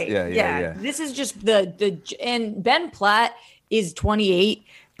 Yeah. Right. Yeah. This is just and Ben Platt is 28,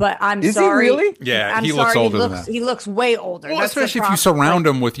 but is sorry. Is he really? Yeah, he looks older than that. He looks way older. Well, especially if you surround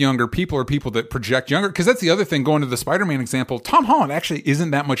him with younger people or people that project younger. Because that's the other thing, going to the Spider-Man example, Tom Holland actually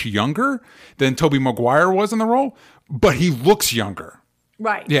isn't that much younger than Tobey Maguire was in the role, but he looks younger.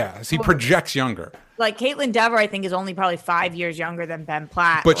 Right. Yeah, he projects younger. Like Caitlin Dever, I think, is only probably 5 years younger than Ben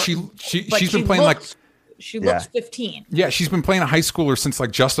Platt. But she's been playing she looks 15. Yeah, she's been playing a high schooler since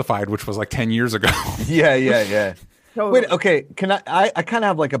like Justified, which was like 10 years ago. Yeah. Totally. Wait, okay. Can I kind of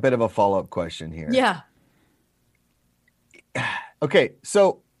have like a bit of a follow-up question here. Yeah. Okay,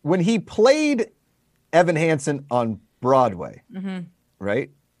 so when he played Evan Hansen on Broadway, right?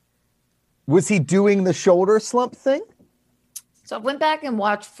 Was he doing the shoulder slump thing? So I went back and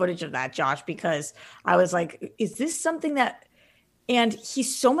watched footage of that, Josh, because I was like, is this something that... And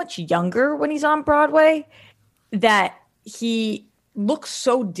he's so much younger when he's on Broadway that he looks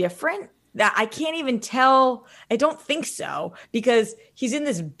so different that I can't even tell. I don't think so, because he's in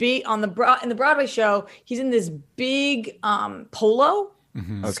this big in the Broadway show. He's in this big polo,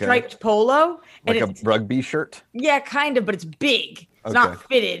 striped polo, like a rugby shirt. Yeah, kind of, but it's big. It's not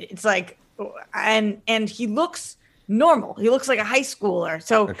fitted. It's like, and he looks normal. He looks like a high schooler.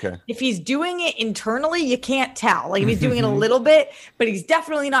 So if he's doing it internally, you can't tell. Like if he's doing it a little bit, but he's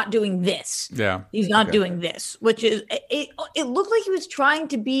definitely not doing this. Yeah. He's not doing this, which is it looked like he was trying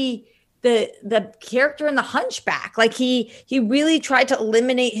to be the character in The Hunchback. Like he really tried to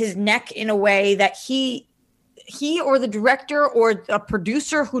eliminate his neck in a way that he or the director or a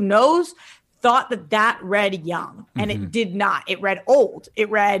producer who knows thought that read young, and it did not. It read old. It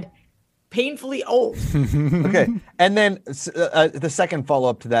read painfully old. Okay. And then the second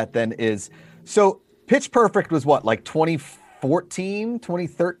follow-up to that then is, so Pitch Perfect was what, like 2014,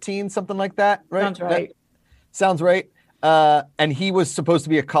 2013, something like that, right? Sounds right. Sounds right. And he was supposed to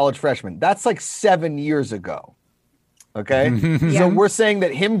be a college freshman. That's like 7 years ago. Okay. So we're saying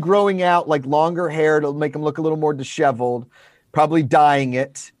that him growing out like longer hair to make him look a little more disheveled, probably dyeing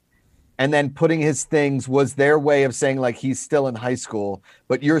it, and then putting his things was their way of saying like he's still in high school.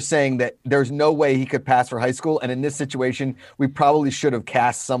 But you're saying that there's no way he could pass for high school. And in this situation, we probably should have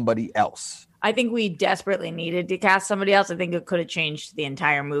cast somebody else. I think we desperately needed to cast somebody else. I think it could have changed the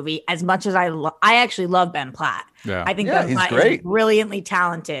entire movie. As much as I actually love Ben Platt. Yeah. I think Ben Platt is brilliantly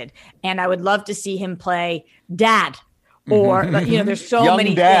talented. And I would love to see him play dad. Or, there's so young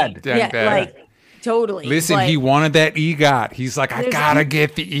many dad. things. Dad. Like, totally. Listen, he wanted that EGOT. He's like, I gotta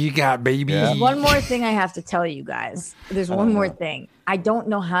get the EGOT, baby. Yeah. One more thing I have to tell you guys. There's one more thing. I don't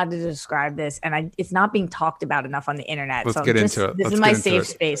know how to describe this, and it's not being talked about enough on the internet. Let's get into it. This is my safe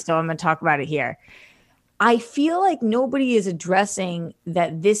space, so I'm going to talk about it here. I feel like nobody is addressing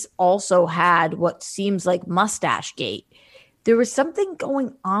that this also had what seems like mustache gate. There was something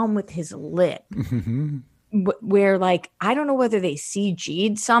going on with his lip. where like I don't know whether they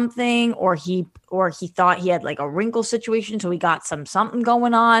CG'd something or he thought he had like a wrinkle situation, so he got something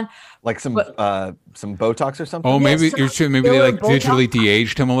going on, like some Botox or something. Oh, maybe they like digitally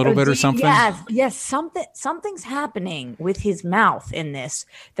de-aged him a little bit or something. Yes, something's happening with his mouth in this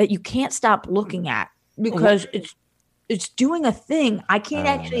that you can't stop looking at because it's doing a thing. I can't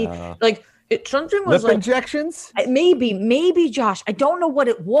actually like. Something was lip injections? Maybe, Josh. I don't know what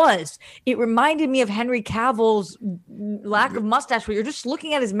it was. It reminded me of Henry Cavill's lack of mustache, where you're just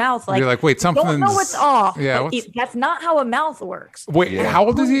looking at his mouth like, you're like, wait, something's... don't know what's off. Yeah, that's not how a mouth works. Wait, how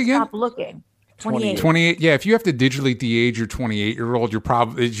old is he again? Stop looking. 28. 28. Yeah, if you have to digitally de-age your 28-year-old, you're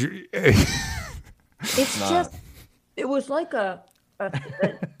probably... It's just... It was like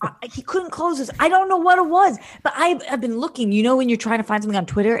he couldn't close this. I don't know what it was, but I've been looking. You know, when you're trying to find something on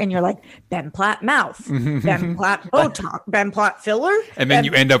Twitter and you're like, Ben Platt mouth, Ben Platt Botox, Ben Platt filler, and then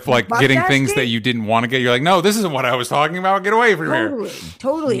you end up like getting things that you didn't want to get. You're like, no, this isn't what I was talking about. Get away from here.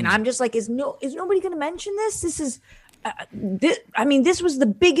 Totally. And I'm just like, is nobody going to mention this? This is. This was the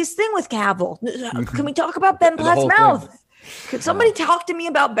biggest thing with Cavill. Can we talk about Ben Platt's mouth? Thing. Could somebody talk to me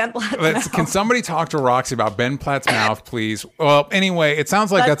about Ben Platt's mouth? Can somebody talk to Roxy about Ben Platt's mouth, please? Well, anyway, it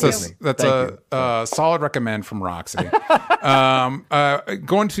sounds like that's a solid recommend from Roxy. Going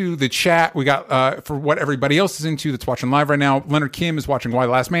to the chat, we got for what everybody else is into that's watching live right now. Leonard Kim is watching Why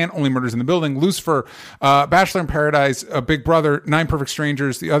the Last Man, Only Murders in the Building, Lucifer, Bachelor in Paradise, Big Brother, Nine Perfect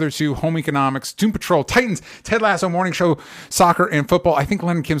Strangers, the other two, Home Economics, Doom Patrol, Titans, Ted Lasso, Morning Show, Soccer, and Football. I think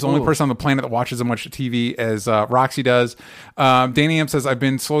Leonard Kim's the only person on the planet that watches as much TV as Roxy does. Danny M says, I've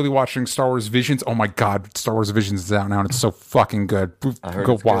been slowly watching Star Wars Visions. Oh my God, Star Wars Visions is out now and it's so fucking good.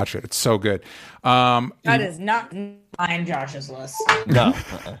 Go watch it. It's so good. That is not on Josh's list. No.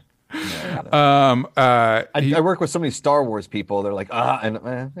 I work with so many Star Wars people. They're like,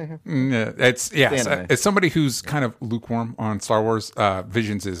 it's somebody who's kind of lukewarm on Star Wars.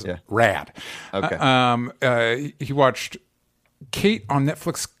 Visions is rad. Okay. He watched Kate on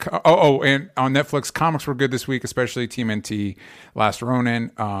Netflix. And on Netflix, comics were good this week, especially TMNT, Last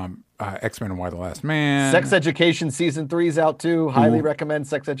Ronin, X-Men and Why the Last Man. Sex Education season 3 is out too. Highly recommend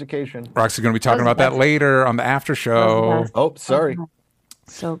Sex Education. Roxy's going to be talking about that later on the after show. Oh, sorry.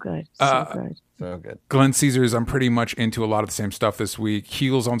 So good. So good. Glenn Caesars, I'm pretty much into a lot of the same stuff this week.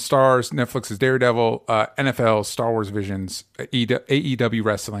 Heels on Stars, Netflix's Daredevil, NFL, Star Wars Visions, AEW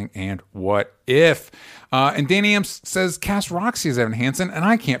Wrestling, and What If. And Danny M says, cast Roxy as Evan Hansen, and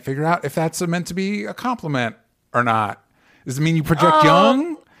I can't figure out if that's meant to be a compliment or not. Does it mean you project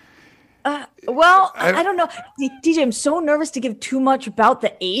young? Well, I don't know. DJ, I'm so nervous to give too much about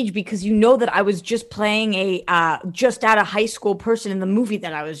the age because you know that I was just playing a just out of high school person in the movie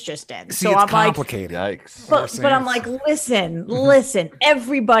that I was just in. See, so it's complicated. Yikes. But I'm like, listen,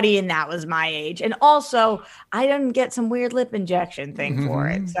 everybody in that was my age. And also, I didn't get some weird lip injection thing for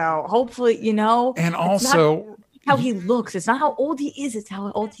it. So hopefully, And also... how he looks. It's not how old he is. It's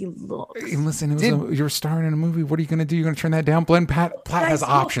how old he looks. Listen, you're starring in a movie. What are you going to do? You're going to turn that down? Glenn Platt has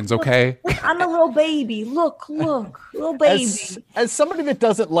options, okay? Look, I'm a little baby. Look, little baby. As somebody that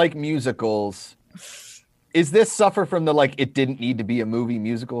doesn't like musicals, is this suffer from the like it didn't need to be a movie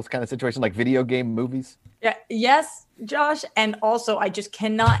musicals kind of situation, like video game movies? Yeah. Yes, Josh. And also, I just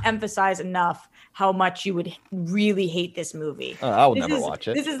cannot emphasize enough how much you would really hate this movie. I will never watch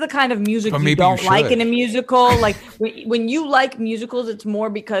it. This is the kind of music you don't like in a musical. Like when you like musicals, it's more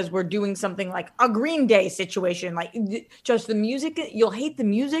because we're doing something like a Green Day situation. Like just the music, you'll hate the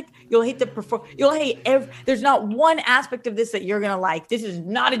music. You'll hate the perform. You'll hate there's not one aspect of this that you're gonna like. This is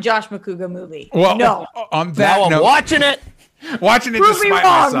not a Josh McCouga movie. Well, no. On that note, I'm watching it. Watching it despite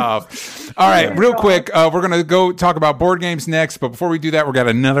myself. All right, real quick, we're going to go talk about board games next. But before we do that, we got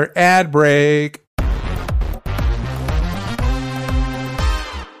another ad break.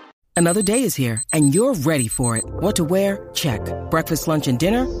 Another day is here, and you're ready for it. What to wear? Check. Breakfast, lunch, and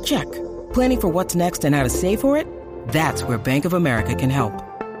dinner? Check. Planning for what's next and how to save for it? That's where Bank of America can help.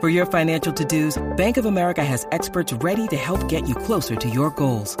 For your financial to-dos, Bank of America has experts ready to help get you closer to your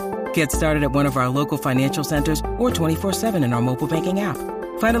goals. Get started at one of our local financial centers or 24/7 in our mobile banking app.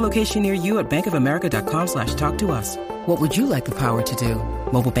 Find a location near you at bankofamerica.com/talktous. What would you like the power to do?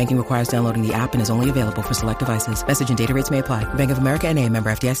 Mobile banking requires downloading the app and is only available for select devices. Message and data rates may apply. Bank of America N.A.,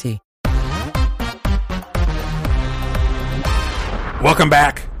 member FDIC. Welcome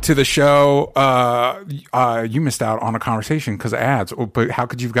back to the show. You missed out on a conversation because of ads. But how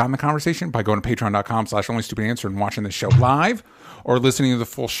could you have gotten the conversation? By going to patreon.com/onlystupidanswer and watching the show live, or listening to the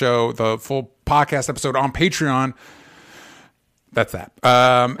full show, the full podcast episode on Patreon. That's that.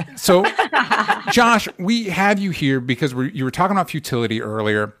 So, Josh, we have you here because you were talking about futility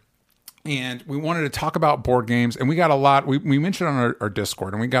earlier. And we wanted to talk about board games, and we got a lot. We mentioned on our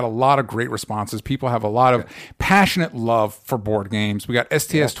Discord, and we got a lot of great responses. People have a lot of passionate love for board games. We got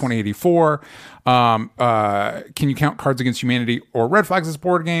STS 2084. Can you count Cards Against Humanity or Red Flags as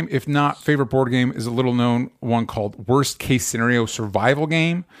board game? If not, favorite board game is a little known one called Worst Case Scenario Survival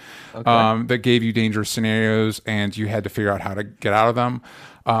Game, that gave you dangerous scenarios, and you had to figure out how to get out of them.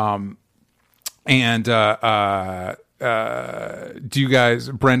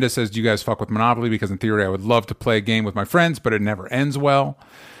 Brenda says, do you guys fuck with Monopoly? Because in theory, I would love to play a game with my friends, but it never ends well.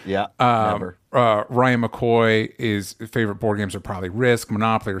 Yeah, never. Ryan McCoy, is favorite board games are probably Risk,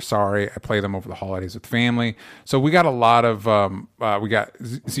 Monopoly, or Sorry. I play them over the holidays with family. So we got a lot of, we got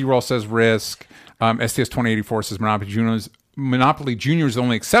Z-Roll says Risk. STS 2084 says Monopoly Junior is the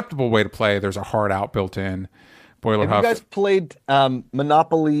only acceptable way to play. There's a hard out built in. Boiler Have Huff. you guys played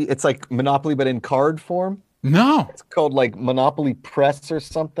Monopoly? It's like Monopoly, but in card form. No. It's called like Monopoly Press or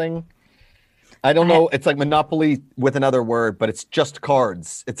something. I don't know. It's like Monopoly with another word, but it's just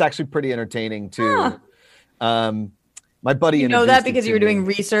cards. It's actually pretty entertaining too. My buddy, you know that because you were doing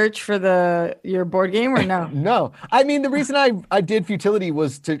research for your board game, or no? No, I mean the reason I did Futility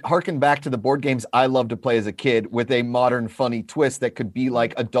was to harken back to the board games I loved to play as a kid with a modern, funny twist that could be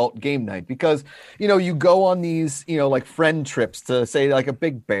like adult game night. Because you go on these like friend trips to say like a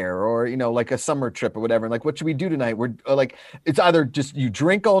Big Bear or like a summer trip or whatever. And like, what should we do tonight? We're like, it's either just you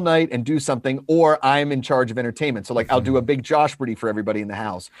drink all night and do something, or I'm in charge of entertainment. So like, I'll do a big Josh Brady for everybody in the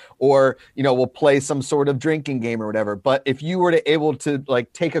house, or we'll play some sort of drinking game or whatever. But if you were able to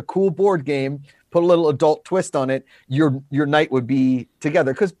like take a cool board game, put a little adult twist on it, your night would be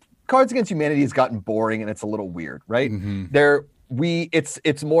together. Because Cards Against Humanity has gotten boring and it's a little weird, right?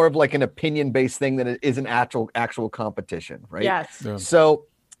 It's more of like an opinion based thing than it is an actual competition, right? Yes. Yeah. So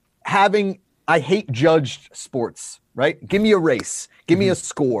I hate judged sports, right? Give me a race, give me a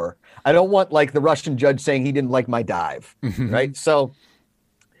score. I don't want like the Russian judge saying he didn't like my dive, right? So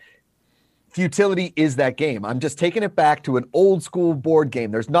Futility is that game. I'm just taking it back to an old school board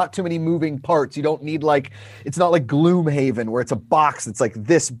game. There's not too many moving parts. You don't need it's not like Gloomhaven where it's a box that's like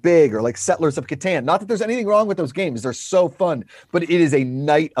this big, or like Settlers of Catan. Not that there's anything wrong with those games. They're so fun, but it is a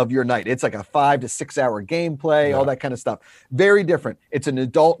night of your night. It's like a 5 to 6 hour gameplay, all that kind of stuff. Very different. It's an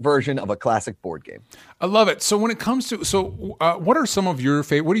adult version of a classic board game. I love it. So when it comes to, what are some of your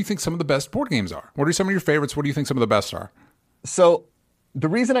favorite, what do you think some of the best board games are? What are some of your favorites? What do you think some of the best are? So the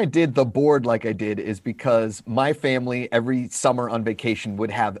reason I did the board like I did is because my family every summer on vacation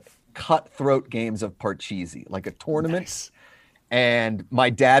would have cutthroat games of Parcheesi, like a tournament. Nice. And my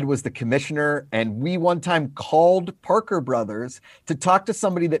dad was the commissioner, and we one time called Parker Brothers to talk to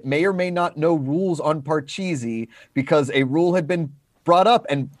somebody that may or may not know rules on Parcheesi because a rule had been brought up,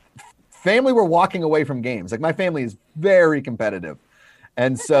 and family were walking away from games. Like, my family is very competitive.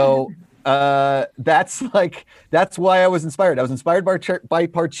 And so that's why I was inspired. I was inspired by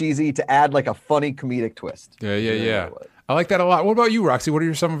Parcheesi to add like a funny comedic twist. Yeah. I like that a lot. What about you, Roxy? What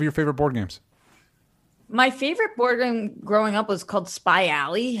are some of your favorite board games? My favorite board game growing up was called Spy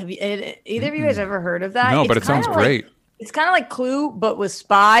Alley. Have either of you guys ever heard of that? No, but it sounds great. It's kind of like Clue, but with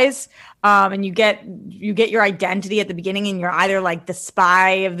spies. And you get your identity at the beginning, and you're either like the spy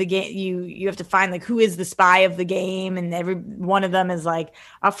of the game. You have to find like who is the spy of the game, and every one of them is like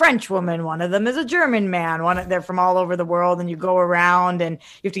a French woman, one of them is a German man. They're from all over the world, and you go around and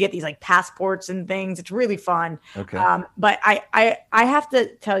you have to get these like passports and things. It's really fun. Okay. But I have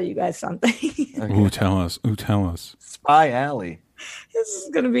to tell you guys something. Okay. Ooh, tell us. Spy Alley. This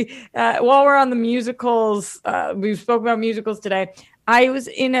is going to be, while we're on the musicals, we've spoken about musicals today. I was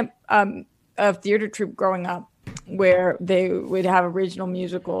in a theater troupe growing up where they would have original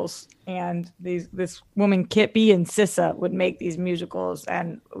musicals, and this woman, Kippy and Sissa, would make these musicals,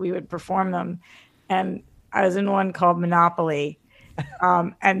 and we would perform them. And I was in one called Monopoly.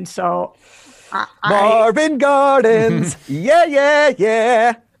 And so Marvin Gardens.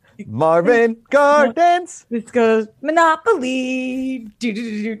 Yeah. Marvin Gardens. This goes Monopoly.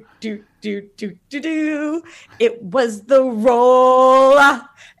 Do. It was the roll.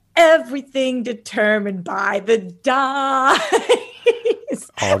 Everything determined by the dice.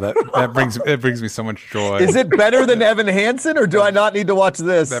 Oh, that brings me so much joy. Is it better than Evan Hansen, or do I not need to watch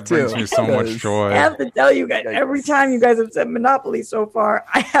this? That brings me so much joy. I have to tell you guys, every time you guys have said Monopoly so far,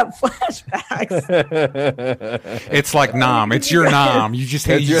 I have flashbacks. It's like Nom. It's your Nom. You just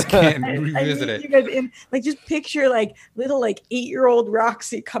can't revisit it. You guys just picture like little 8-year-old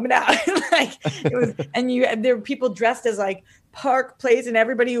Roxy coming out, there were people dressed as like Park plays and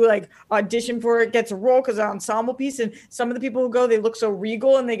everybody who like auditioned for it gets a role because it's an ensemble piece, and some of the people who go, they look so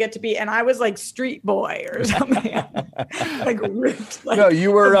regal and they get to be, and I was like Street Boy or something. Like ripped, like, no,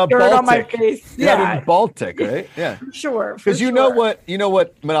 you were dirt Baltic. on my face. Yeah, in Baltic, right? Yeah, sure. Because you know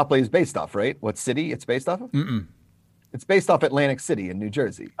what Monopoly is based off, right? What city it's based off of? It's based off Atlantic City in New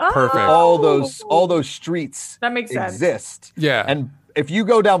Jersey. Perfect. All those streets that makes sense. Exist. Yeah. And if you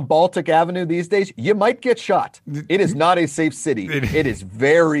go down Baltic Avenue these days, you might get shot. It is not a safe city. It is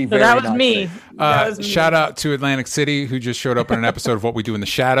very, very. So that was not me. safe. Shout out to Atlantic City, who just showed up in an episode of What We Do in the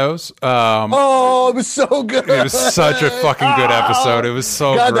Shadows. It was so good. It was such a fucking good episode. It was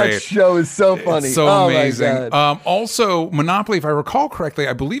so great. That show is so funny. It's so amazing. Also, Monopoly, if I recall correctly,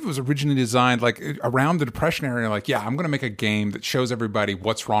 I believe it was originally designed like around the Depression era. Like, yeah, I'm going to make a game that shows everybody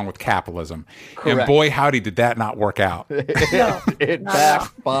what's wrong with capitalism. Correct. And boy, howdy, did that not work out. It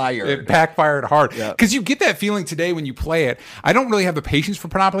backfired. It backfired hard. Because you get that feeling today when you play it. I don't really have the patience for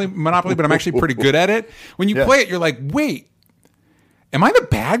Monopoly, but I'm actually pretty good at it. When you play it, you're like, wait, am I the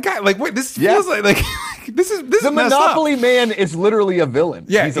bad guy? Like, wait, this feels like this is the Monopoly man is literally a villain.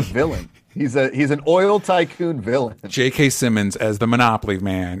 Yeah, he's a villain. He's an oil tycoon villain. J.K. Simmons as the Monopoly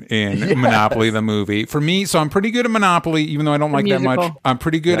man in Monopoly the movie. For me, so I'm pretty good at Monopoly, even though I don't like that much. I'm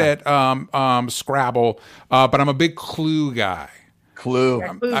pretty good at Scrabble, but I'm a big Clue guy. Clue.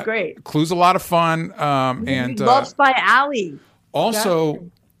 Yeah, Clue's great. Clue's a lot of fun. And love Spy Alley.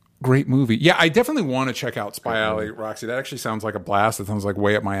 Also, great movie. Yeah, I definitely want to check out Spy Alley, Roxy. That actually sounds like a blast. That sounds like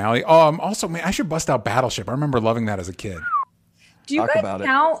way up my alley. Also, man, I should bust out Battleship. I remember loving that as a kid. Do you guys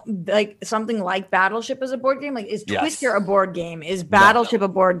count like something like Battleship as a board game? Like, is Twister a board game? Is Battleship a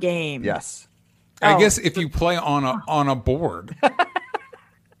board game? Yes. I guess if you play on a board.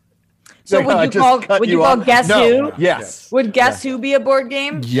 So would you call Guess Who? Yes. Would Guess Who be a board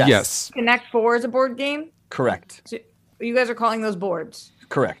game? Yes. Connect 4 is a board game? Correct. So you guys are calling those boards?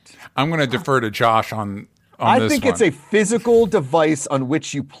 Correct. I'm going to defer to Josh on I this think one. it's a physical device on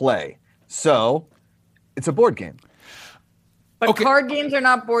which you play. So it's a board game. But card games are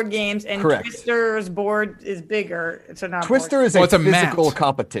not board games, and Correct. Twister's board is bigger. So not Twister is a physical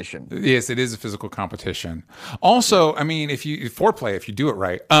competition. Yes, it is a physical competition. Also, I mean, if you do it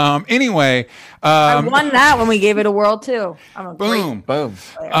right. Anyway, I won that when we gave it a whirl too. Boom.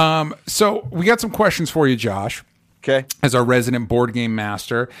 So we got some questions for you, Josh. Okay. As our resident board game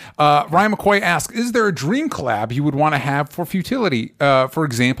master, Ryan McCoy asks, is there a dream collab you would want to have for Futility? For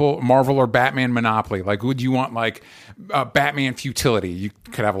example, Marvel or Batman Monopoly? Like, would you want like Batman Futility? You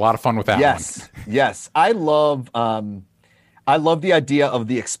could have a lot of fun with that one. Yes. I love the idea of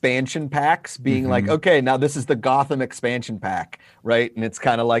the expansion packs being like, okay, now this is the Gotham expansion pack, right? And it's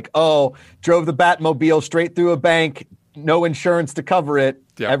kind of like, drove the Batmobile straight through a bank, no insurance to cover it.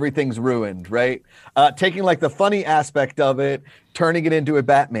 Yep. Everything's ruined, right? Taking like the funny aspect of it, turning it into a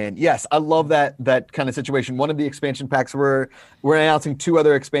Batman. Yes, I love that kind of situation. One of the expansion packs, we're announcing 2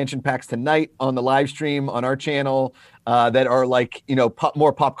 other expansion packs tonight on the live stream on our channel that are like,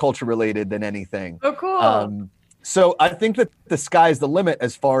 more pop culture related than anything. Oh, cool. So I think that the sky's the limit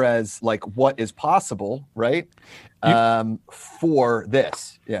as far as like what is possible, right? For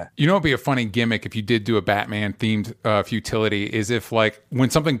this. Yeah. You know, it'd be a funny gimmick if you did do a Batman themed Futility is if like when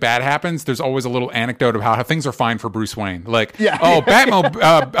something bad happens, there's always a little anecdote of how things are fine for Bruce Wayne. Like,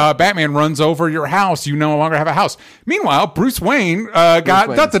 Batman runs over your house. You no longer have a house. Meanwhile, Bruce Wayne got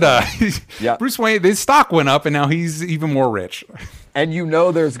da-da-da. Yeah. Bruce Wayne, his stock went up and now he's even more rich. And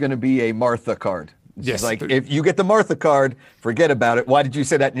there's going to be a Martha card. Yes. Like, if you get the Martha card, forget about it. Why did you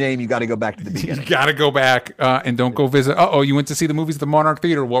say that name? You got to go back to the beginning. You got to go back and don't go visit. You went to see the movies at the Monarch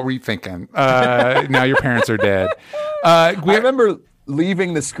Theater. What were you thinking? Now your parents are dead. I remember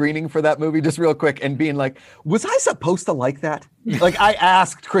leaving the screening for that movie just real quick and being like, was I supposed to like that? Like, I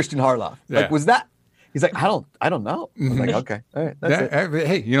asked Christian Harloff, like, was that? He's like, I don't know. I was like, okay, all right, that's it.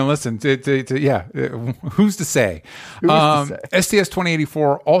 Hey, listen, who's to say? STS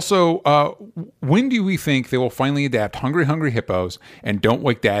 2084. Also, when do we think they will finally adapt Hungry Hungry Hippos and Don't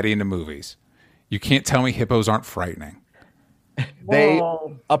Wake Daddy into movies? You can't tell me hippos aren't frightening. They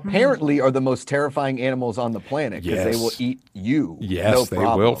apparently are the most terrifying animals on the planet because they will eat you. Yes, they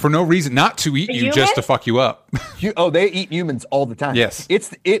will. For no reason, not to eat you, just to fuck you up. They eat humans all the time. Yes.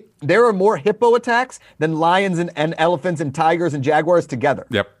 There are more hippo attacks than lions and elephants and tigers and jaguars together.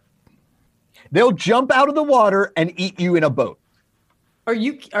 Yep. They'll jump out of the water and eat you in a boat. Are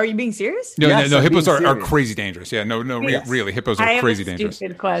you being serious? No, hippos are crazy dangerous. Yeah, really, hippos are crazy dangerous.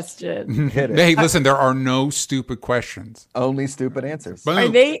 Stupid question. Hey, listen, there are no stupid questions. Only stupid answers. Are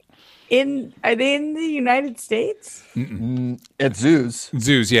they Are they in the United States? At zoos.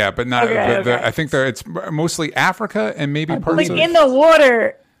 Zoos, yeah, but not. Okay. I think it's mostly Africa and maybe parts Like of in the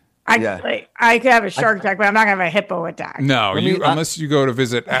water. I could have a shark attack, but I'm not gonna have a hippo attack. No, unless you go to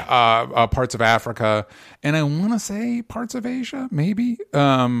visit parts of Africa, and I want to say parts of Asia, maybe.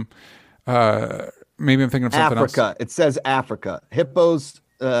 Maybe I'm thinking of something else. Africa. It says Africa. Hippos.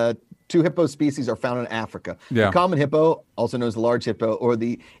 2 hippo species are found in Africa. Yeah. The common hippo, also known as the large hippo, or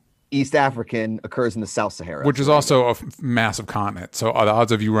the East African, occurs in the South Sahara, which is also a massive continent. So the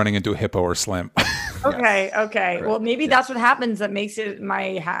odds of you running into a hippo are slim. Okay. Well, maybe that's what happens that makes it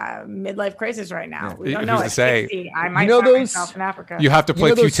my midlife crisis right now. We don't know. Who's to say? 60, I might find myself in Africa. You have to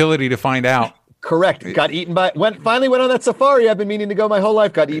play futility to find out. Correct. Got eaten by. Finally went on that safari. I've been meaning to go my whole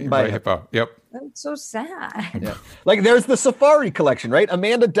life. Got eaten by a hippo. Yep. That's so sad. Yeah. Like there's the safari collection, right?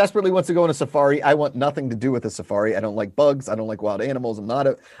 Amanda desperately wants to go on a safari. I want nothing to do with a safari. I don't like bugs. I don't like wild animals.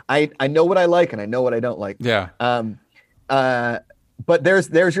 I know what I like and I know what I don't like. Yeah. But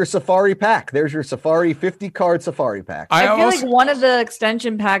there's your safari pack. There's your safari 50 card safari pack. I feel like one of the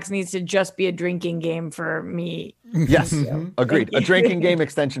extension packs needs to just be a drinking game for me. Yes, agreed. A drinking game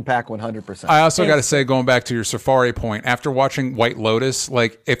extension pack, 100%. I also got to say, going back to your safari point, after watching White Lotus,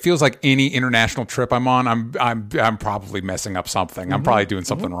 like it feels like any international trip I'm on, I'm probably messing up something. I'm probably doing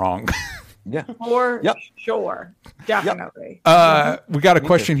something wrong. Yeah. For sure. Definitely. We got a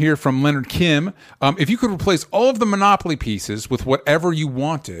question here from Leonard Kim. If you could replace all of the Monopoly pieces with whatever you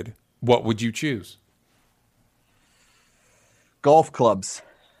wanted, what would you choose? Golf clubs.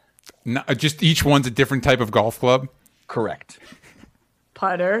 No, just each one's a different type of golf club? Correct.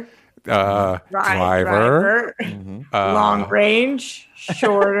 Putter. Driver. Long range.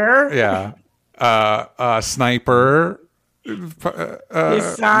 Shorter. Yeah. Sniper.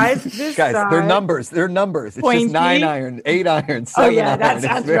 This size. Guys, they're numbers. It's Pointy. just 9 iron, 8 iron, 7 iron.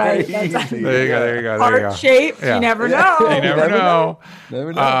 That's right. There you go. Heart shape. Yeah. You never know. You never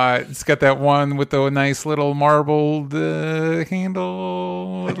know. It's got that one with the nice little marbled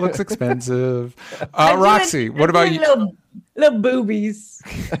handle. It looks expensive. Roxy, what about you? Little boobies.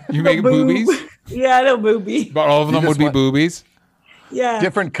 You make boobies? Yeah, little booby. But all of them would be boobies? Yeah.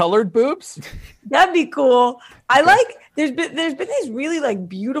 Different colored boobs? That'd be cool. I like there's been these really like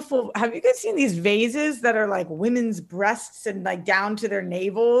beautiful. Have you guys seen these vases that are like women's breasts and like down to their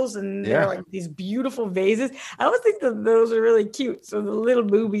navels, and they're like these beautiful vases? I always think that those are really cute. So the little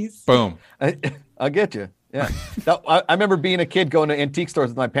boobies. Boom. I'll get you. Yeah. I remember being a kid going to antique stores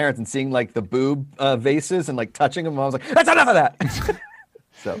with my parents and seeing like the boob vases and like touching them. I was like, that's enough of that.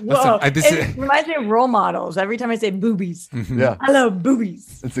 So it reminds me of Role Models. Every time I say boobies, I love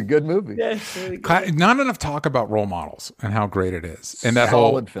boobies. It's a good movie. Yeah, it's really good. Not enough talk about Role Models and how great it is, and that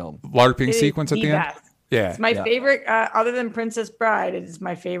solid whole film LARPing sequence at the end. Yeah, it's my favorite. Other than Princess Bride, it is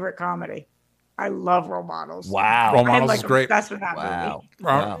my favorite comedy. I love Role Models. Wow, Role Models is great. That's what that movie.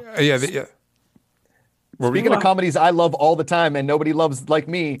 Wow. Yeah. Speaking of comedies I love all the time and nobody loves like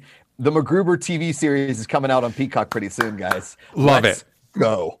me, the MacGruber TV series is coming out on Peacock pretty soon, guys. Love it.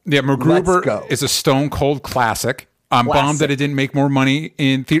 Go. Yeah, MacGruber is a stone cold classic. I'm bummed that it didn't make more money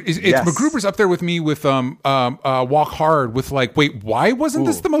in theaters. MacGruber's up there with me with Walk Hard. With like, wait, why wasn't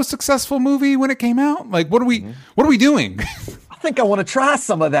this the most successful movie when it came out? Like, what are we doing? I think I want to try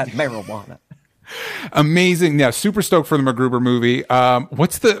some of that marijuana. Amazing. Yeah, super stoked for the MacGruber movie.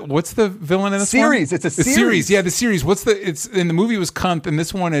 What's the villain in this series? One? It's a series. Yeah, the series. It's in the movie was Kunt, and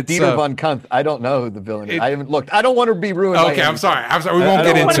this one it's Dieter von Kunt. I don't know who the villain is. I haven't looked. I don't want to be ruined. Okay, I'm sorry. We won't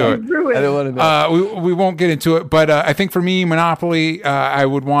get into it. I don't want to know. We won't get into it. But I think for me, Monopoly, I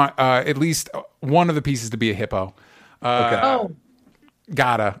would want at least one of the pieces to be a hippo. Okay.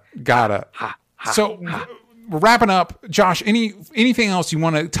 Gotta. So. We're wrapping up. Josh, anything else you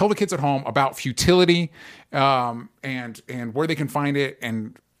want to tell the kids at home about futility and where they can find it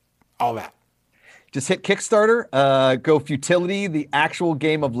and all that? Just hit Kickstarter, go Futility, the actual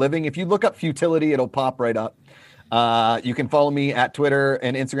game of living. If you look up Futility, it'll pop right up. You can follow me at Twitter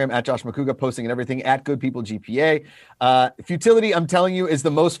and Instagram at Josh Macuga, posting and everything at Good People GPA. Futility, I'm telling you, is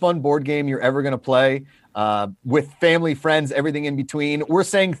the most fun board game you're ever going to play. With family, friends, everything in between. We're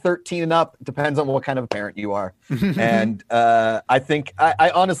saying 13 and up. Depends on what kind of parent you are. And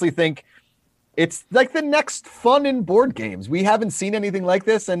I honestly think it's like the next fun in board games. We haven't seen anything like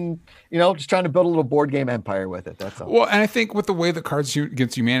this, and just trying to build a little board game empire with it. That's all. Well, and I think with the way that Cards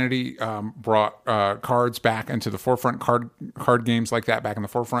Against Humanity brought cards back into the forefront, card games like that back in the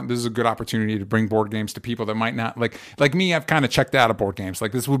forefront, this is a good opportunity to bring board games to people that might not like me. I've kind of checked out of board games.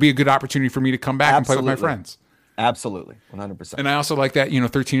 Like this would be a good opportunity for me to come back and play with my friends. Absolutely, 100%. And I also like that,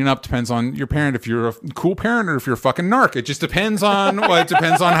 13 and up depends on your parent. If you're a cool parent or if you're a fucking narc, it just depends on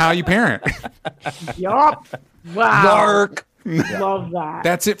how you parent. Yup. Wow. Narc. Love that.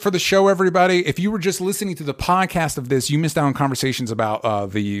 That's it for the show, everybody. If you were just listening to the podcast of this, you missed out on conversations about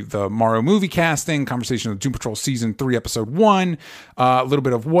the Mario movie casting, conversation of Doom Patrol Season 3, Episode 1, a little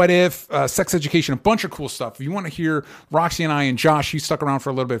bit of What If, sex education, a bunch of cool stuff. If you want to hear Roxy and I and Josh, he stuck around for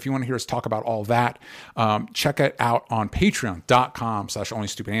a little bit. If you want to hear us talk about all that, check it out on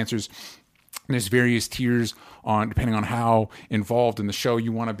patreon.com/onlystupidanswers. And there's various tiers depending on how involved in the show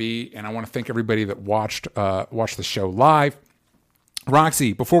you want to be. And I want to thank everybody that watched the show live.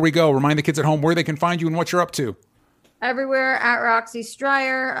 Roxy, before we go, remind the kids at home where they can find you and what you're up to. Everywhere at Roxy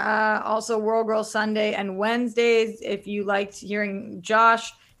Stryer. Also World Girl Sunday and Wednesdays. If you liked hearing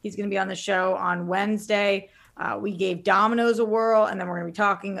Josh, he's going to be on the show on Wednesday. We gave Dominoes a whirl, and then we're going to be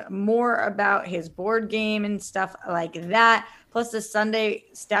talking more about his board game and stuff like that. Plus this Sunday,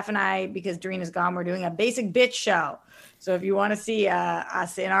 Steph and I, because Doreen is gone, we're doing a Basic Bitch show. So if you want to see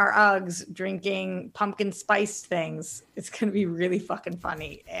us in our Uggs drinking pumpkin spice things, it's going to be really fucking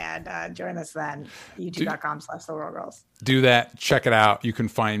funny. And join us then, youtube.com/TheWorldGirls. Do that. Check it out. You can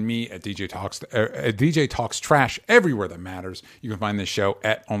find me at DJ Talks Trash everywhere that matters. You can find this show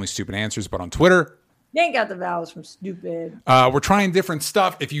at Only Stupid Answers, but on Twitter, they ain't got the vowels from stupid. We're trying different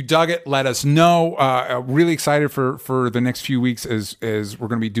stuff. If you dug it, let us know. Really excited for the next few weeks as we're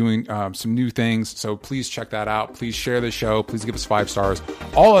going to be doing some new things. So please check that out. Please share the show. Please give us 5 stars.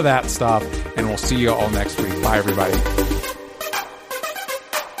 All of that stuff. And we'll see you all next week. Bye, everybody.